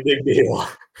a pretty big deal.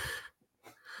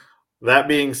 That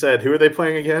being said, who are they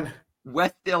playing again?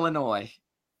 West Illinois.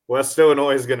 West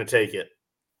Illinois is going to take it.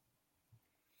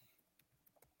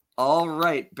 All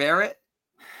right, Barrett.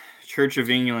 Church of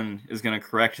England is going to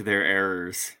correct their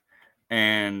errors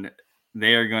and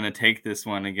they are going to take this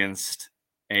one against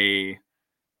a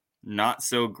not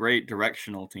so great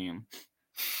directional team.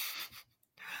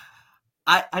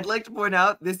 I'd like to point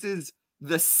out this is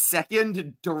the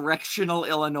second directional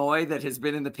Illinois that has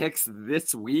been in the picks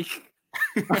this week.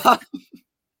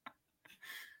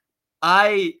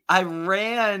 I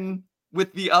ran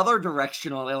with the other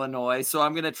directional Illinois, so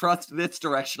I'm going to trust this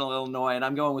directional Illinois, and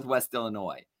I'm going with West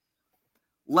Illinois.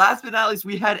 Last but not least,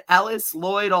 we had Alice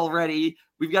Lloyd already.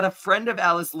 We've got a friend of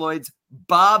Alice Lloyd's,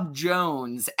 Bob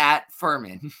Jones at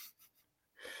Furman.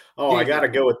 Oh, I gotta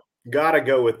go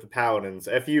with the Paladins.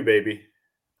 FU, baby.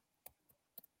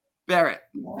 Barrett.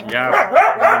 Yeah.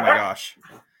 Oh my gosh.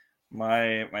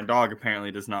 My dog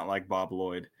apparently does not like Bob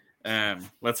Lloyd.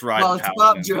 Let's ride. Well, it's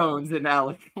Bob Jones and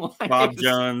Alex. Bob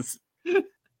Jones,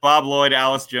 Bob Lloyd,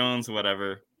 Alice Jones,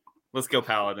 whatever. Let's go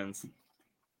Paladins.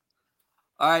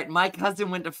 All right, my cousin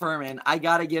went to Furman. I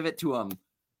got to give it to him.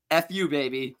 FU,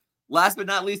 baby. Last but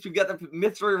not least, we've got the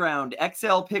mystery round.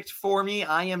 XL picked for me.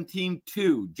 I am team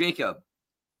 2. Jacob.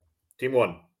 Team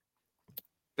 1.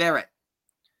 Barrett.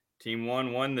 Team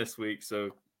 1 won this week, so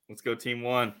let's go team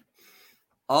 1.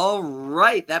 All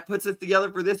right, that puts us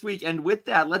together for this week. And with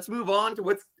that, let's move on to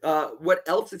what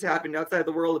else has happened outside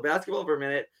the world of basketball for a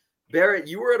minute. Barrett,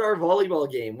 you were at our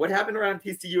volleyball game. What happened around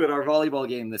TCU at our volleyball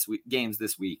games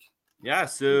this week? Yeah,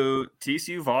 so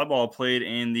TCU volleyball played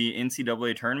in the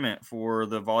NCAA tournament for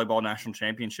the volleyball national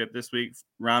championship this week,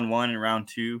 round 1 and round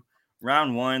 2.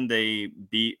 Round 1, they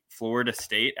beat Florida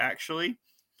State, actually.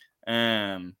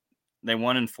 They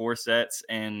won in 4 sets,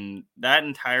 and that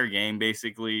entire game,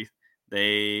 basically,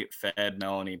 they fed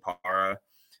Melanie Parra,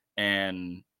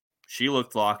 and she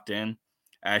looked locked in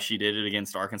as she did it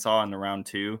against Arkansas in the round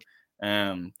 2.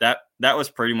 That was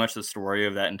pretty much the story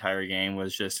of that entire game,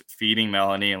 was just feeding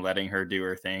Melanie and letting her do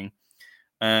her thing.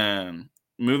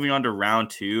 Moving on to round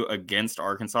 2 against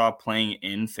Arkansas, playing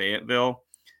in Fayetteville.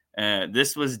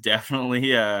 This was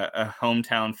definitely a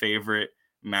hometown favorite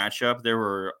matchup. There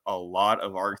were a lot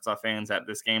of Arkansas fans at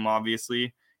this game,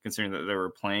 obviously, considering that they were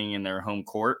playing in their home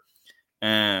court.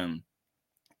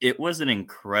 It was an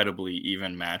incredibly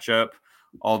even matchup.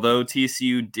 Although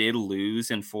TCU did lose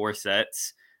in 4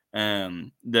 sets,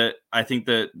 I think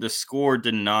the score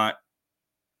did not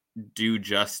do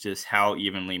justice how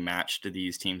evenly matched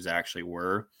these teams actually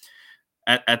were.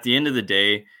 At the end of the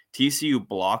day, TCU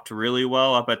blocked really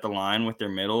well up at the line with their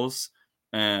middles,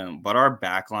 but our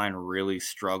back line really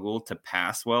struggled to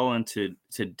pass well and to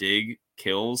dig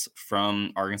kills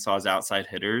from Arkansas's outside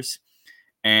hitters.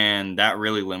 And that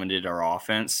really limited our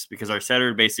offense because our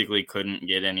setter basically couldn't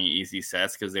get any easy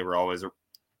sets because they were always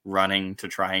running to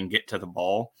try and get to the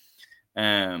ball.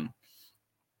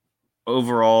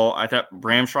 Overall, I thought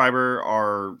Bramschreiber,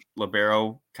 our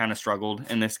libero, kind of struggled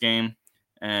in this game.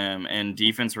 And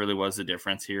defense really was the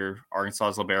difference here.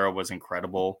 Arkansas's libero was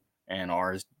incredible, and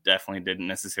ours definitely didn't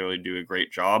necessarily do a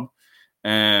great job.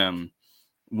 One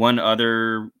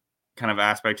other kind of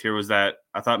aspect here was that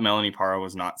I thought Melanie Parra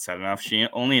was not set enough. She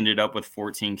only ended up with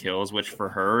 14 kills, which for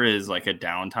her is like a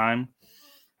downtime.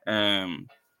 And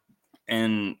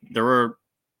there were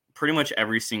pretty much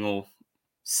every single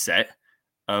set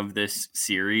of this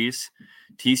series,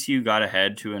 TCU got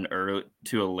ahead to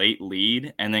a late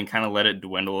lead and then kind of let it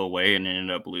dwindle away and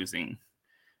ended up losing.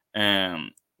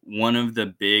 One of the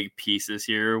big pieces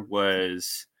here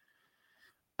was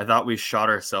I thought we shot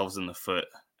ourselves in the foot.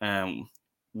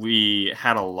 We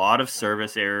had a lot of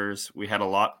service errors.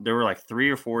 There were like 3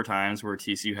 or 4 times where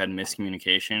TCU had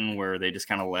miscommunication where they just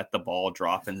kind of let the ball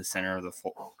drop in the center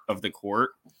of the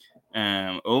court.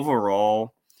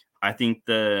 Overall, I think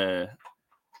the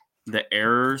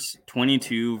errors,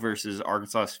 22 versus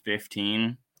Arkansas's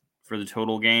 15 for the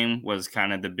total game, was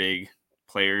kind of the big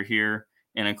player here.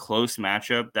 In a close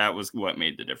matchup, that was what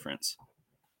made the difference.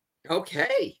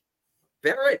 Okay.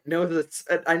 Barrett knows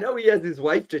that. I know he has his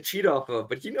wife to cheat off of,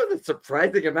 but he knows a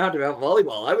surprising amount about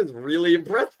volleyball. I was really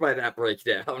impressed by that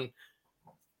breakdown.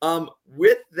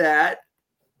 With that,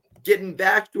 getting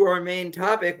back to our main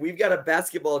topic, we've got a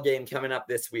basketball game coming up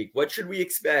this week. What should we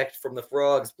expect from the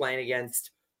Frogs playing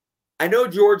against? I know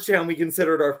Georgetown we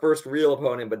considered our first real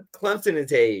opponent, but Clemson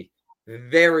is a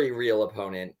very real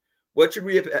opponent. What should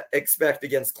we expect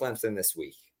against Clemson this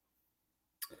week?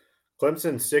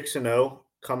 Clemson 6-0,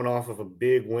 coming off of a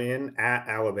big win at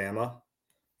Alabama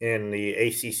in the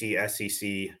ACC,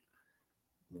 SEC,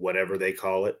 whatever they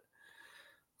call it.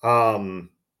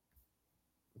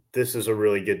 This is a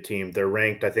really good team. They're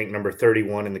ranked, I think, number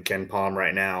 31 in the KenPom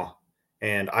right now.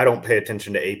 And I don't pay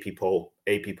attention to AP poll.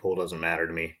 AP poll doesn't matter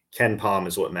to me. KenPom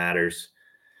is what matters.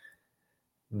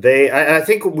 I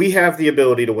think we have the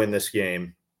ability to win this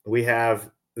game. We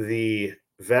have the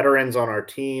veterans on our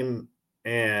team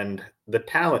and the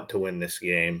talent to win this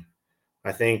game.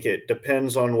 I think it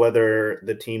depends on whether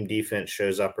the team defense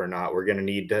shows up or not. We're going to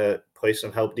need to play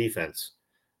some help defense.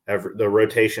 The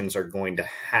rotations are going to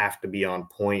have to be on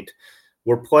point.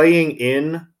 We're playing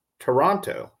in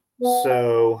Toronto.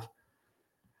 So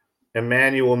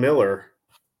Emmanuel Miller,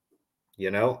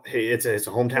 it's a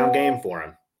hometown game for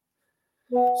him.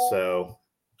 So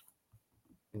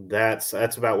that's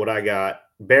about what I got.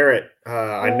 Barrett,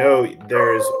 I know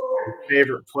there's a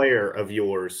favorite player of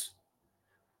yours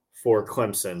for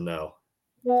Clemson, though.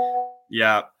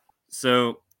 Yeah.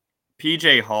 So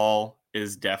PJ Hall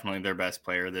is definitely their best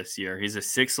player this year. He's a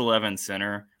 6'11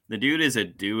 center. The dude is a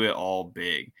do-it-all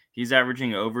big. He's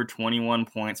averaging over 21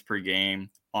 points per game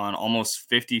on almost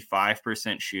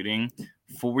 55% shooting,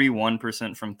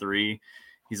 41% from three.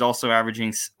 He's also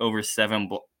averaging over 7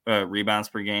 rebounds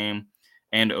per game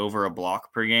and over a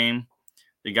block per game.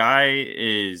 The guy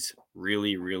is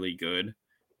really, really good,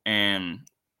 and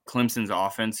Clemson's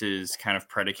offense is kind of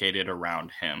predicated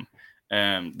around him.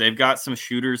 They've got some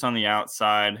shooters on the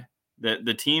outside.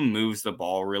 The team moves the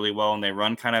ball really well, and they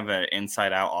run kind of an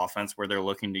inside-out offense where they're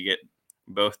looking to get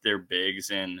both their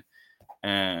bigs in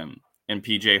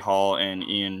PJ Hall and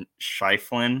Ian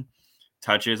Shiflin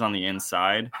touches on the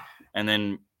inside, and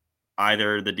then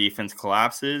either the defense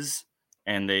collapses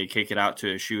and they kick it out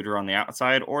to a shooter on the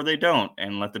outside, or they don't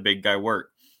and let the big guy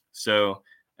work. So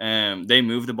they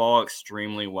move the ball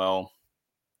extremely well.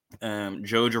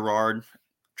 Joe Girard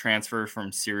transferred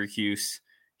from Syracuse.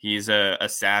 He's a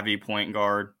savvy point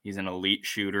guard. He's an elite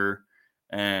shooter.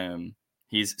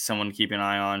 He's someone to keep an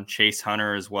eye on. Chase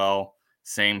Hunter as well,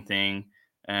 same thing.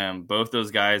 Both those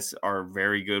guys are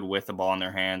very good with the ball in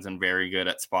their hands and very good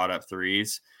at spot-up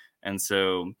threes. And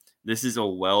so this is a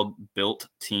well-built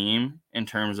team in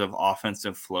terms of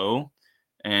offensive flow,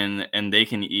 and they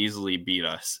can easily beat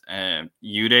us.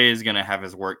 Uday is going to have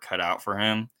his work cut out for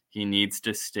him. He needs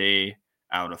to stay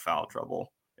out of foul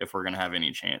trouble if we're going to have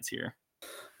any chance here.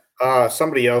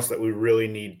 Somebody else that we really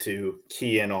need to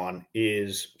key in on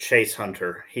is Chase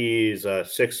Hunter. He's a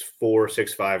 6'4",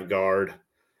 6'5" guard.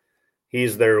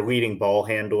 He's their leading ball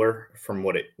handler from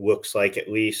what it looks like,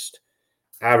 at least,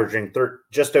 averaging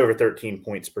just over 13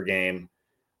 points per game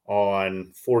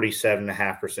on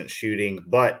 47.5% shooting,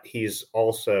 but he's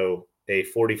also a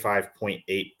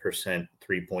 45.8%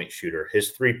 three-point shooter.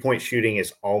 His three-point shooting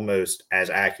is almost as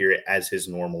accurate as his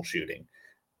normal shooting.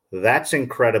 That's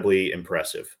incredibly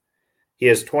impressive. He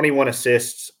has 21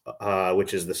 assists,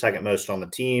 which is the second most on the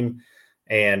team,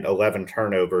 and 11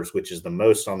 turnovers, which is the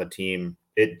most on the team.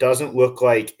 It doesn't look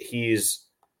like he's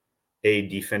a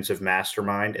defensive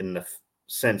mastermind in the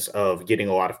sense of getting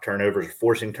a lot of turnovers or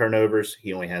forcing turnovers.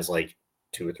 He only has like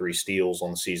 2 or 3 steals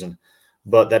on the season,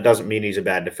 but that doesn't mean he's a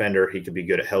bad defender. He could be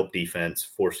good at help defense,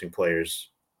 forcing players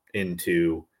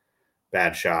into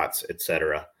bad shots,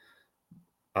 etc.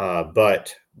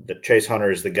 But the Chase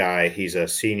Hunter is the guy. He's a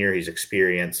senior. He's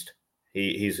experienced.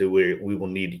 He's who we will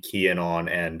need to key in on.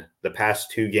 And the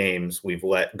past 2 games, we've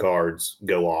let guards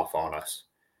go off on us.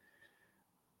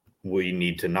 We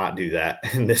need to not do that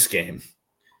in this game.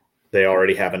 They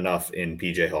already have enough in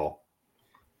PJ Hall.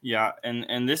 Yeah,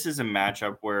 and this is a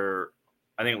matchup where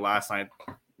I think last night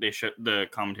the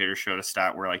commentators showed a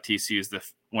stat where like TCU is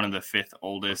one of the 5th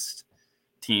oldest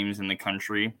teams in the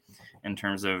country in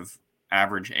terms of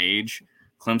average age.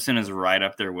 Clemson is right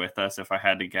up there with us, if I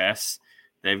had to guess.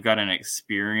 They've got an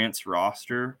experienced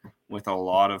roster with a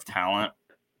lot of talent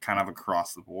kind of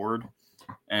across the board.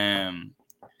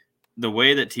 The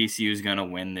way that TCU is going to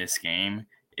win this game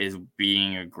is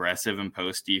being aggressive in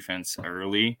post defense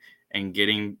early and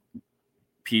getting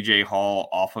PJ Hall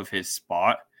off of his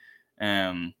spot.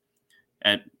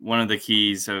 At one of the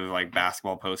keys of like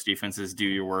basketball post defense is do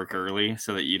your work early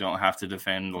so that you don't have to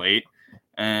defend late.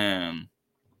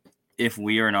 If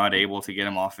we are not able to get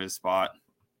him off his spot,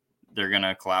 they're going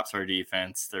to collapse our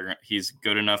defense. He's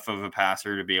good enough of a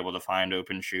passer to be able to find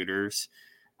open shooters.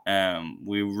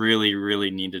 We really,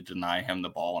 really need to deny him the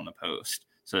ball on the post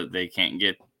so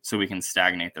that so we can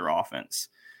stagnate their offense.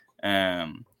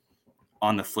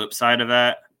 On the flip side of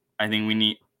that, I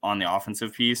think on the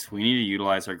offensive piece, we need to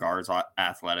utilize our guards'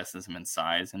 athleticism and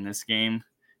size in this game.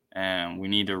 We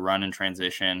need to run in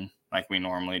transition like we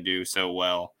normally do so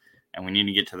well, and we need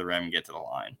to get to the rim and get to the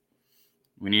line.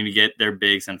 We need to get their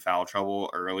bigs in foul trouble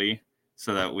early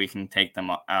so that we can take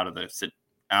them out of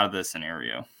the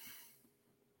scenario.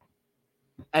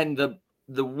 And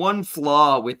the one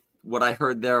flaw with what I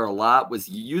heard there a lot was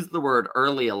you use the word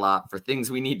early a lot for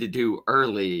things we need to do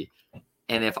early.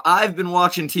 And if I've been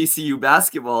watching TCU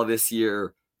basketball this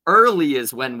year, early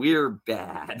is when we're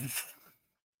bad.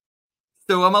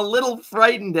 So I'm a little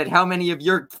frightened at how many of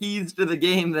your keys to the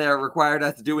game there required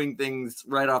us doing things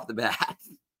right off the bat.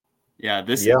 Yeah,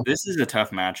 this is a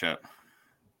tough matchup.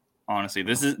 Honestly,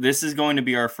 this is going to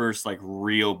be our first like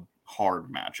real hard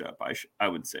matchup. I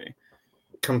would say.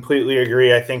 Completely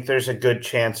agree. I think there's a good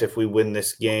chance if we win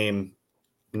this game,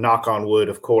 knock on wood,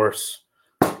 of course,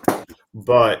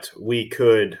 but we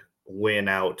could win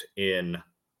out in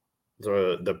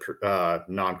the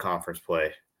non-conference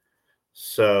play.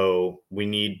 So we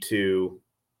need to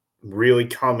really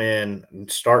come in and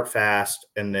start fast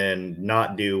and then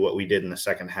not do what we did in the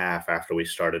second half after we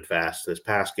started fast. This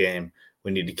past game,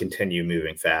 we need to continue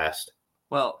moving fast.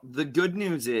 Well, the good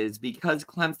news is because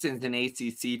Clemson's an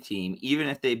ACC team, even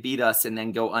if they beat us and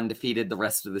then go undefeated the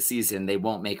rest of the season, they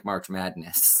won't make March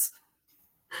Madness.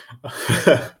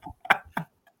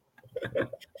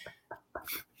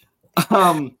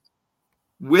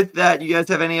 With that, you guys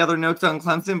have any other notes on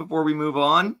Clemson before we move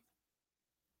on?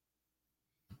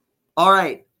 All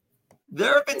right.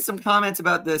 There have been some comments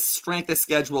about the strength of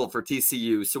schedule for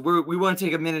TCU. So we want to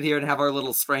take a minute here and have our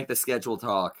little strength of schedule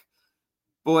talk.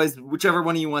 Boys, whichever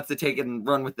one of you wants to take it and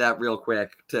run with that real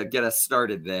quick to get us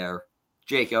started there.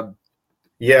 Jacob.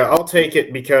 Yeah, I'll take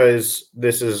it because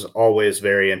this is always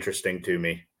very interesting to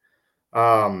me.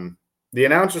 The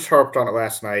announcers harped on it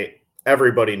last night.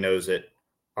 Everybody knows it.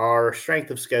 Our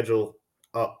strength of schedule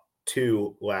up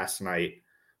to last night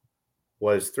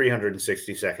was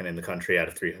 362nd in the country out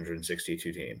of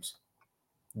 362 teams.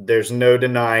 There's no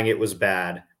denying it was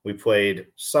bad. We played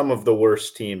some of the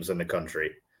worst teams in the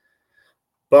country.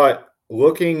 But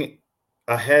looking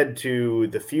ahead to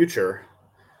the future,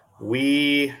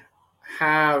 we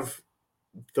have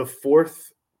the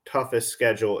fourth toughest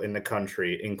schedule in the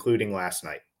country, including last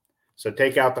night. So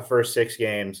take out the first 6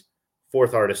 games,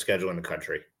 fourth hardest schedule in the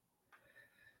country.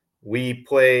 We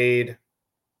played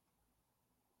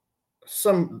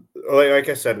some, like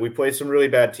I said, we played some really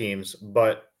bad teams,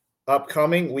 but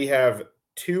upcoming, we have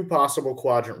 2 possible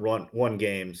quadrant 1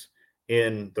 games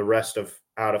in the rest of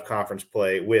out of conference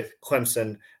play with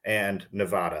Clemson and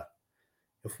Nevada.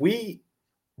 If we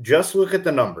just look at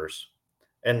the numbers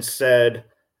and said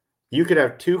you could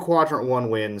have 2 quadrant 1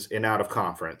 wins in out of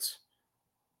conference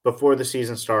before the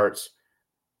season starts,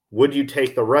 would you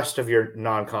take the rest of your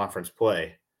non-conference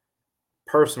play?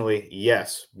 Personally,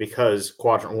 yes, because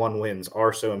quadrant 1 wins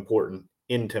are so important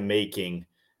into making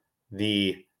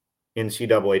the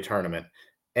NCAA tournament.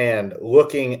 And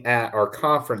looking at our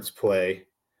conference play,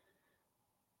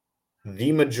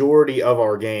 the majority of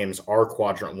our games are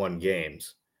quadrant 1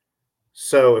 games.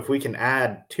 So if we can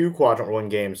add 2 quadrant 1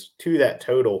 games to that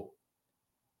total,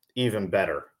 even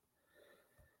better.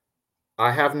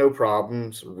 I have no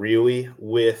problems really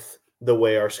with the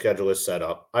way our schedule is set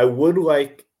up. I would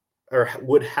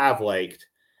have liked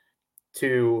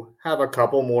to have a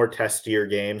couple more testier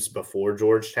games before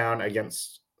Georgetown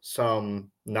against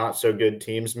some not so good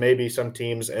teams, maybe some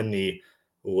teams in the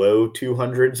low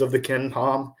 200s of the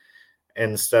KenPom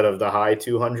instead of the high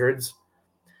 200s.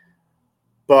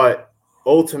 But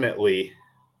ultimately,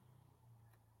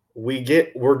 we're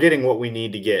getting what we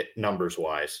need to get numbers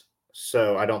wise.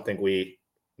 So I don't think we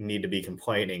need to be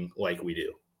complaining like we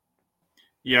do.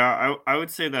 Yeah, I would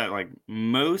say that like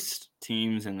most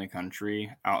teams in the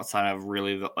country outside of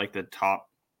really the top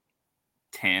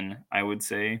 10, I would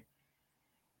say,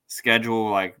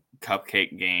 schedule like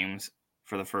cupcake games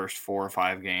for the first 4 or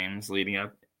 5 games leading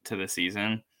up to the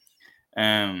season.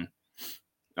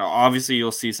 Obviously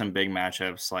you'll see some big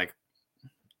matchups like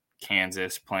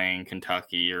Kansas playing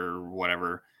Kentucky or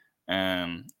whatever.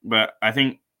 But I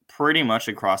think pretty much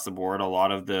across the board, a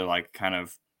lot of the like kind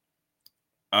of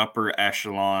upper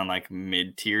echelon, like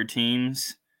mid-tier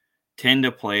teams tend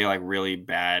to play like really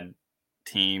bad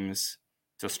teams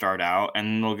to start out, and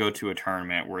then they'll go to a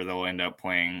tournament where they'll end up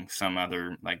playing some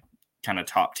other like kind of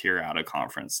top tier out of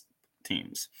conference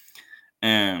teams.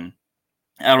 I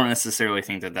don't necessarily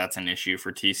think that that's an issue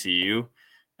for TCU.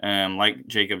 Like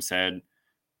Jacob said,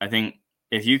 I think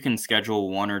if you can schedule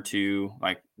 1 or 2,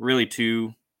 like really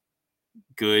 2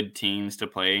 good teams to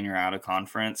play in your out of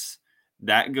conference,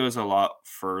 that goes a lot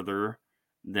further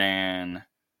than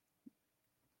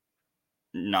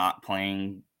not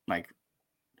playing like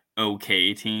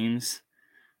okay teams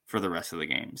for the rest of the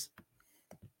games.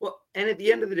 Well, and at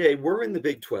the end of the day, we're in the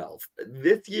Big 12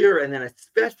 this year, and then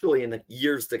especially in the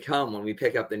years to come when we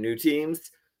pick up the new teams,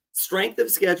 strength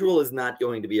of schedule is not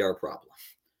going to be our problem.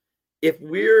 If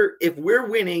we're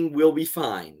winning, we'll be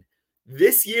fine.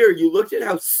 This year, you looked at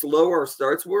how slow our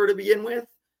starts were to begin with.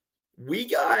 We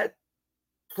got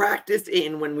practice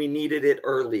in when we needed it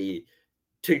early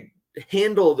to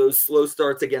handle those slow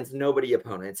starts against nobody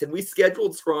opponents, and we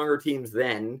scheduled stronger teams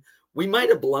then, we might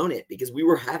have blown it because we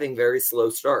were having very slow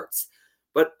starts.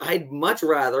 But I'd much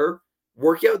rather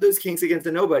work out those kinks against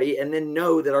a nobody and then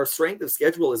know that our strength of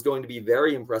schedule is going to be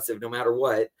very impressive no matter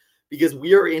what, because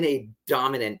we are in a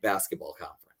dominant basketball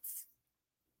conference.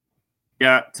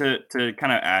 Yeah, to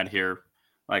kind of add here,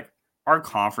 like our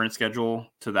conference schedule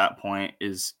to that point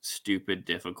is stupid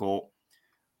difficult.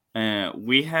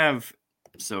 We have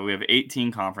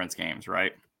 18 conference games,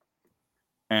 right?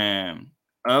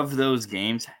 Of those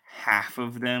games, half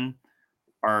of them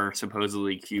are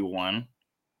supposedly Q1.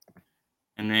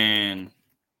 And then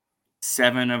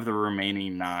 7 of the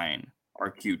remaining 9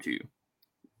 are Q2.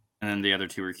 And then the other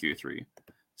 2 are Q3.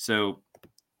 So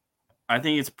I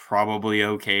think it's probably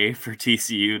okay for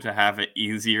TCU to have an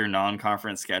easier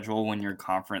non-conference schedule when your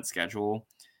conference schedule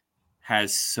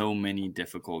has so many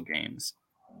difficult games.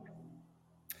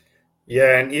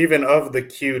 Yeah, and even of the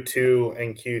Q2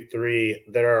 and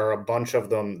Q3, there are a bunch of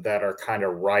them that are kind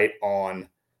of right on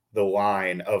the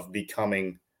line of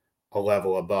becoming a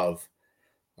level above.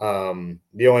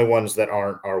 The only ones that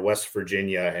aren't are West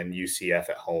Virginia and UCF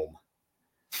at home.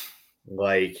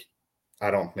 Like,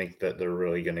 I don't think that they're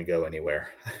really going to go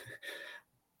anywhere.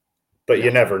 But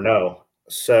you never know.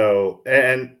 So,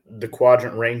 and the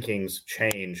quadrant rankings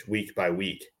change week by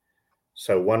week.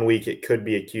 So 1 week it could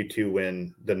be a Q2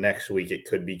 win. The next week it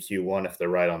could be Q1 if they're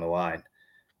right on the line.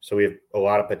 So we have a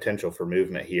lot of potential for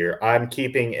movement here. I'm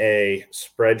keeping a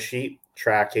spreadsheet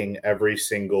tracking every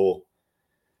single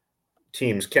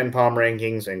team's KenPom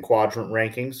rankings and quadrant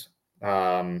rankings.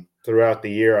 Throughout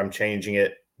the year, I'm changing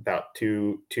it about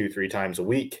 3 times a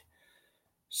week.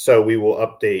 So we will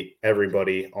update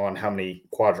everybody on how many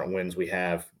quadrant wins we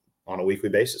have on a weekly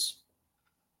basis.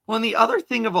 Well, and the other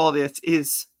thing of all this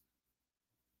is,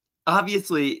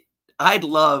 obviously, I'd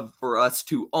love for us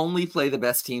to only play the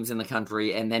best teams in the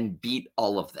country and then beat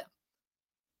all of them.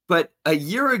 But a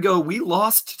year ago, we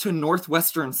lost to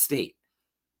Northwestern State.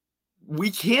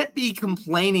 We can't be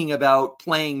complaining about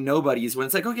playing nobodies when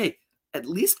it's like, okay, at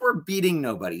least we're beating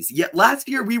nobodies. Yet last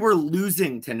year we were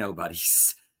losing to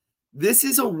nobodies. This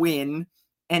is a win.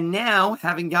 And now,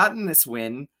 having gotten this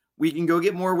win, we can go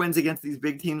get more wins against these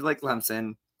big teams like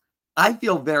Clemson. I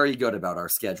feel very good about our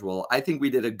schedule. I think we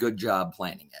did a good job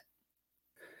planning it.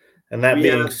 And that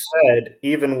being said,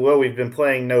 even though we've been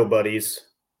playing nobodies,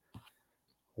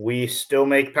 we still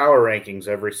make power rankings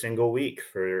every single week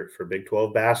for Big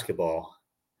 12 basketball.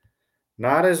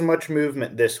 Not as much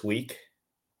movement this week.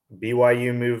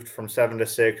 BYU moved from 7 to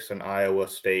 6, and Iowa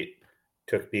State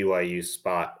took BYU's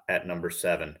spot at number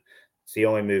 7. It's the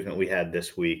only movement we had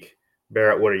this week.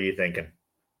 Barrett, what are you thinking?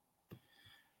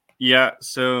 Yeah,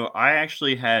 so I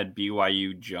actually had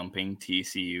BYU jumping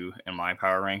TCU in my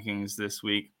power rankings this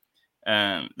week.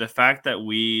 The fact that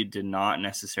we did not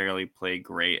necessarily play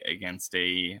great against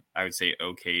I would say,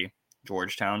 okay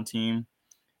Georgetown team,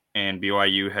 and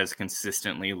BYU has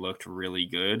consistently looked really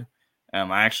good.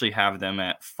 I actually have them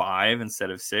at 5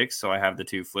 instead of 6, so I have the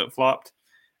 2 flip-flopped.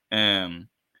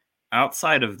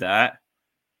 Outside of that,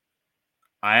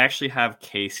 I actually have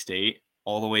K-State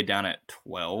all the way down at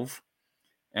 12,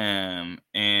 and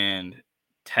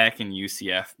Tech and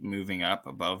UCF moving up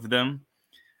above them.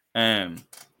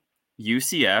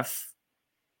 UCF,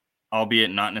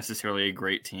 albeit not necessarily a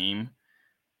great team,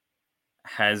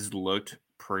 has looked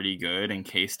pretty good, and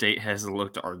K-State has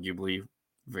looked arguably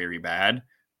very bad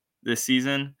this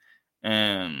season.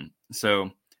 So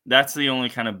that's the only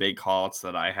kind of big call-outs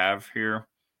that I have here.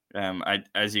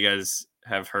 As you guys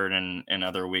have heard in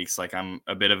other weeks, like, I'm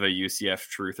a bit of a UCF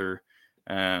truther.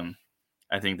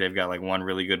 I think they've got like one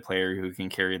really good player who can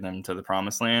carry them to the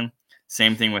promised land.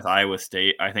 Same thing with Iowa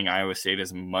State. I think Iowa State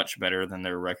is much better than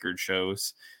their record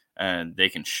shows. They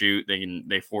can shoot.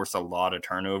 They force a lot of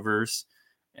turnovers,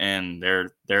 and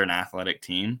they're an athletic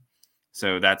team.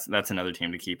 So that's another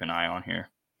team to keep an eye on here.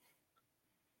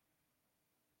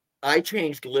 I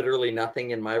changed literally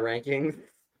nothing in my rankings,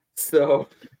 so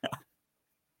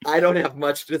I don't have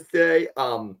much to say.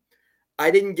 I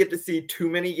didn't get to see too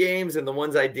many games, and the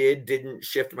ones I didn't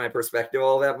shift my perspective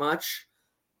all that much.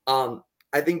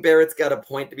 I think Barrett's got a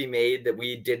point to be made that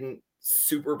we didn't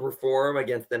super perform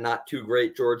against the not too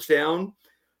great Georgetown,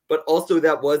 but also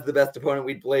that was the best opponent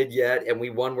we'd played yet, and we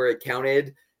won where it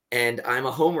counted. And I'm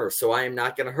a homer, so I am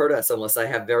not going to hurt us unless I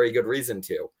have very good reason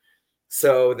to.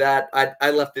 So that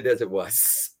I left it as it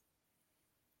was.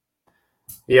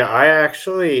 Yeah, I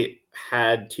actually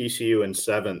had TCU in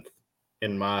 7th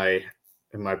in my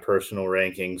personal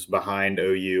rankings behind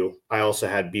OU. I also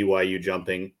had BYU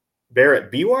jumping.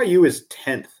 Barrett, BYU is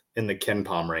 10th in the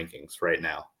KenPom rankings right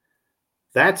now.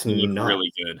 That's nuts.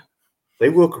 Really good. They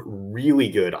look really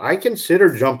good. I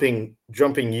consider jumping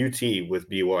UT with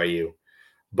BYU,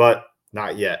 but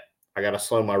not yet. I got to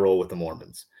slow my roll with the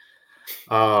Mormons.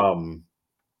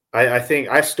 I think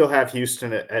I still have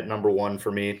Houston at number 1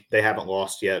 for me. They haven't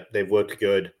lost yet. They've looked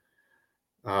good.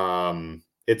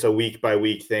 It's a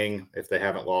week-by-week thing. If they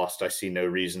haven't lost, I see no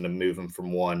reason to move them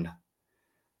from 1.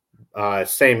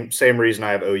 Same reason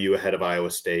I have OU ahead of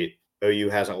Iowa State. OU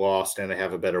hasn't lost, and they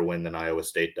have a better win than Iowa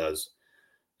State does.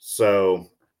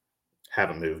 So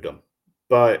haven't moved them.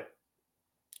 But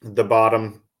the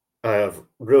bottom of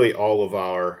really all of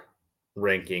our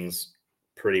rankings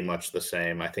pretty much the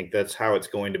same. I think that's how it's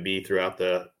going to be throughout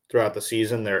the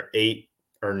season. There are 8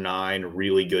 or 9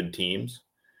 really good teams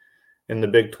in the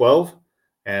Big 12,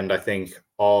 and I think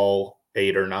all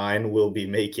 8 or 9 will be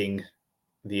making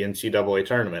the NCAA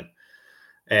tournament.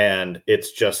 And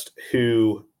it's just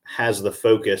who has the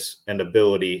focus and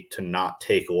ability to not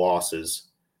take losses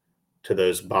to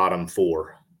those bottom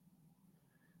 4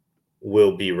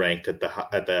 will be ranked at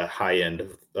the high end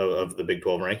of the Big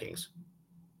 12 rankings.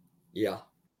 Yeah.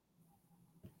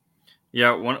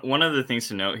 Yeah, one of the things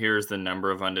to note here is the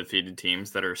number of undefeated teams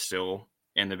that are still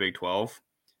in the Big 12.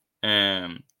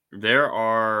 There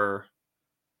are,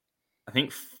 I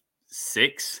think,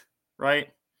 6, right?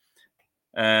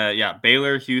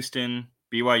 Baylor, Houston,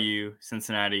 BYU,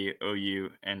 Cincinnati,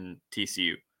 OU, and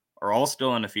TCU are all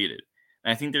still undefeated.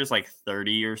 And I think there's like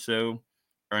 30 or so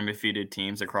undefeated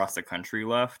teams across the country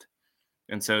left.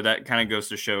 And so that kind of goes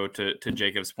to show, to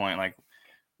Jacob's point, like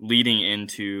leading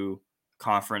into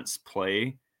conference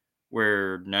play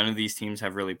where none of these teams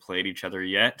have really played each other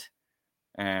yet.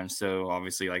 And so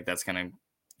obviously like that's going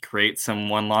to create some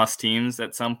one-loss teams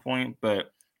at some point.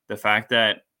 But the fact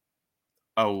that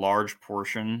a large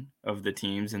portion of the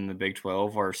teams in the Big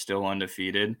 12 are still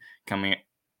undefeated coming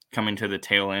to the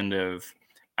tail end of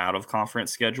out of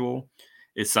conference schedule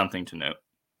is something to note.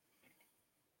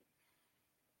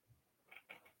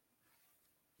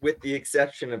 With the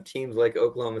exception of teams like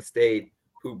Oklahoma State,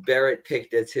 who Barrett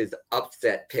picked as his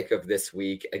upset pick of this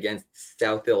week against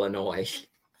South Illinois.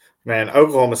 Man,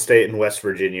 Oklahoma State and West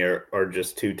Virginia are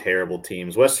just 2 terrible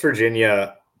teams. West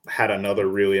Virginia had another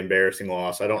really embarrassing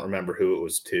loss. I don't remember who it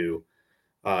was to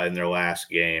in their last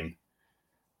game.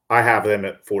 I have them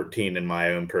at 14 in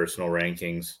my own personal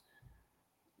rankings.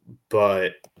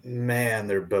 But, man,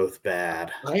 they're both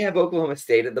bad. I have Oklahoma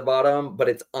State at the bottom, but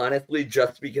it's honestly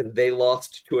just because they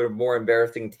lost to a more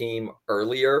embarrassing team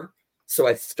earlier. So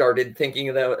I started thinking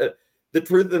about the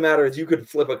truth of the matter is you could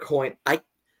flip a coin.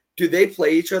 Do they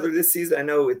play each other this season? I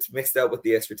know it's mixed up with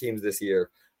the extra teams this year.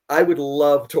 I would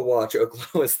love to watch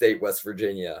Oklahoma State, West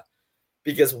Virginia,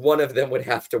 because one of them would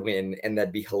have to win, and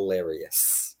that'd be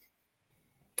hilarious.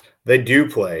 They do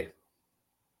play.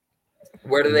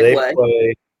 Where do they play?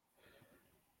 I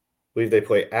believe they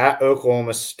play at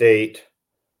Oklahoma State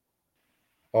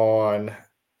on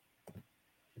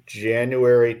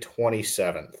January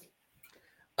 27th.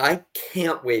 I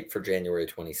can't wait for January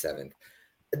 27th.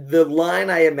 The line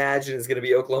I imagine is going to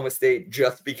be Oklahoma State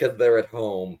just because they're at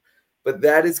home, but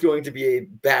that is going to be a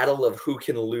battle of who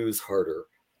can lose harder.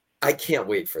 I can't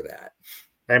wait for that.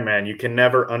 Hey, man, you can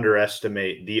never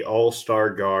underestimate the all-star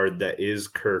guard that is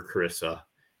Kerr Kriisa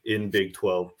in Big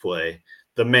 12 play.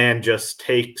 The man just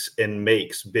takes and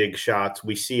makes big shots.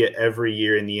 We see it every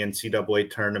year in the NCAA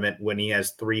tournament when he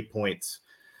has 3 points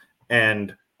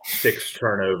and 6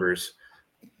 turnovers.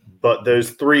 But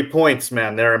those 3 points,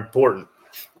 man, they're important.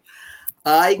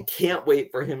 I can't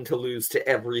wait for him to lose to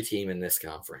every team in this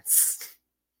conference.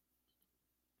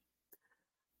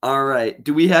 All right.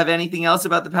 Do we have anything else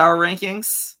about the power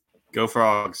rankings? Go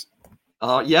Frogs.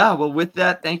 Yeah. Well, with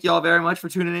that, thank you all very much for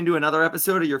tuning into another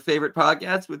episode of your favorite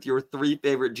podcast with your 3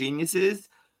 favorite geniuses.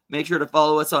 Make sure to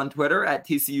follow us on Twitter at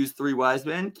TCU's 3 Wise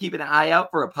Men. Keep an eye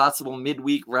out for a possible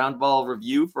midweek round ball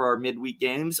review for our midweek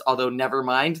games, although never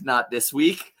mind, not this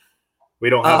week. We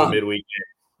don't have a midweek game.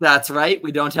 That's right.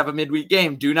 We don't have a midweek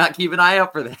game. Do not keep an eye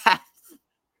out for that.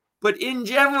 But in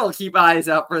general, keep eyes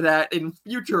out for that in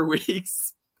future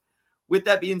weeks. With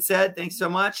that being said, thanks so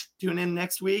much. Tune in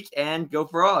next week and go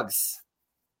Frogs.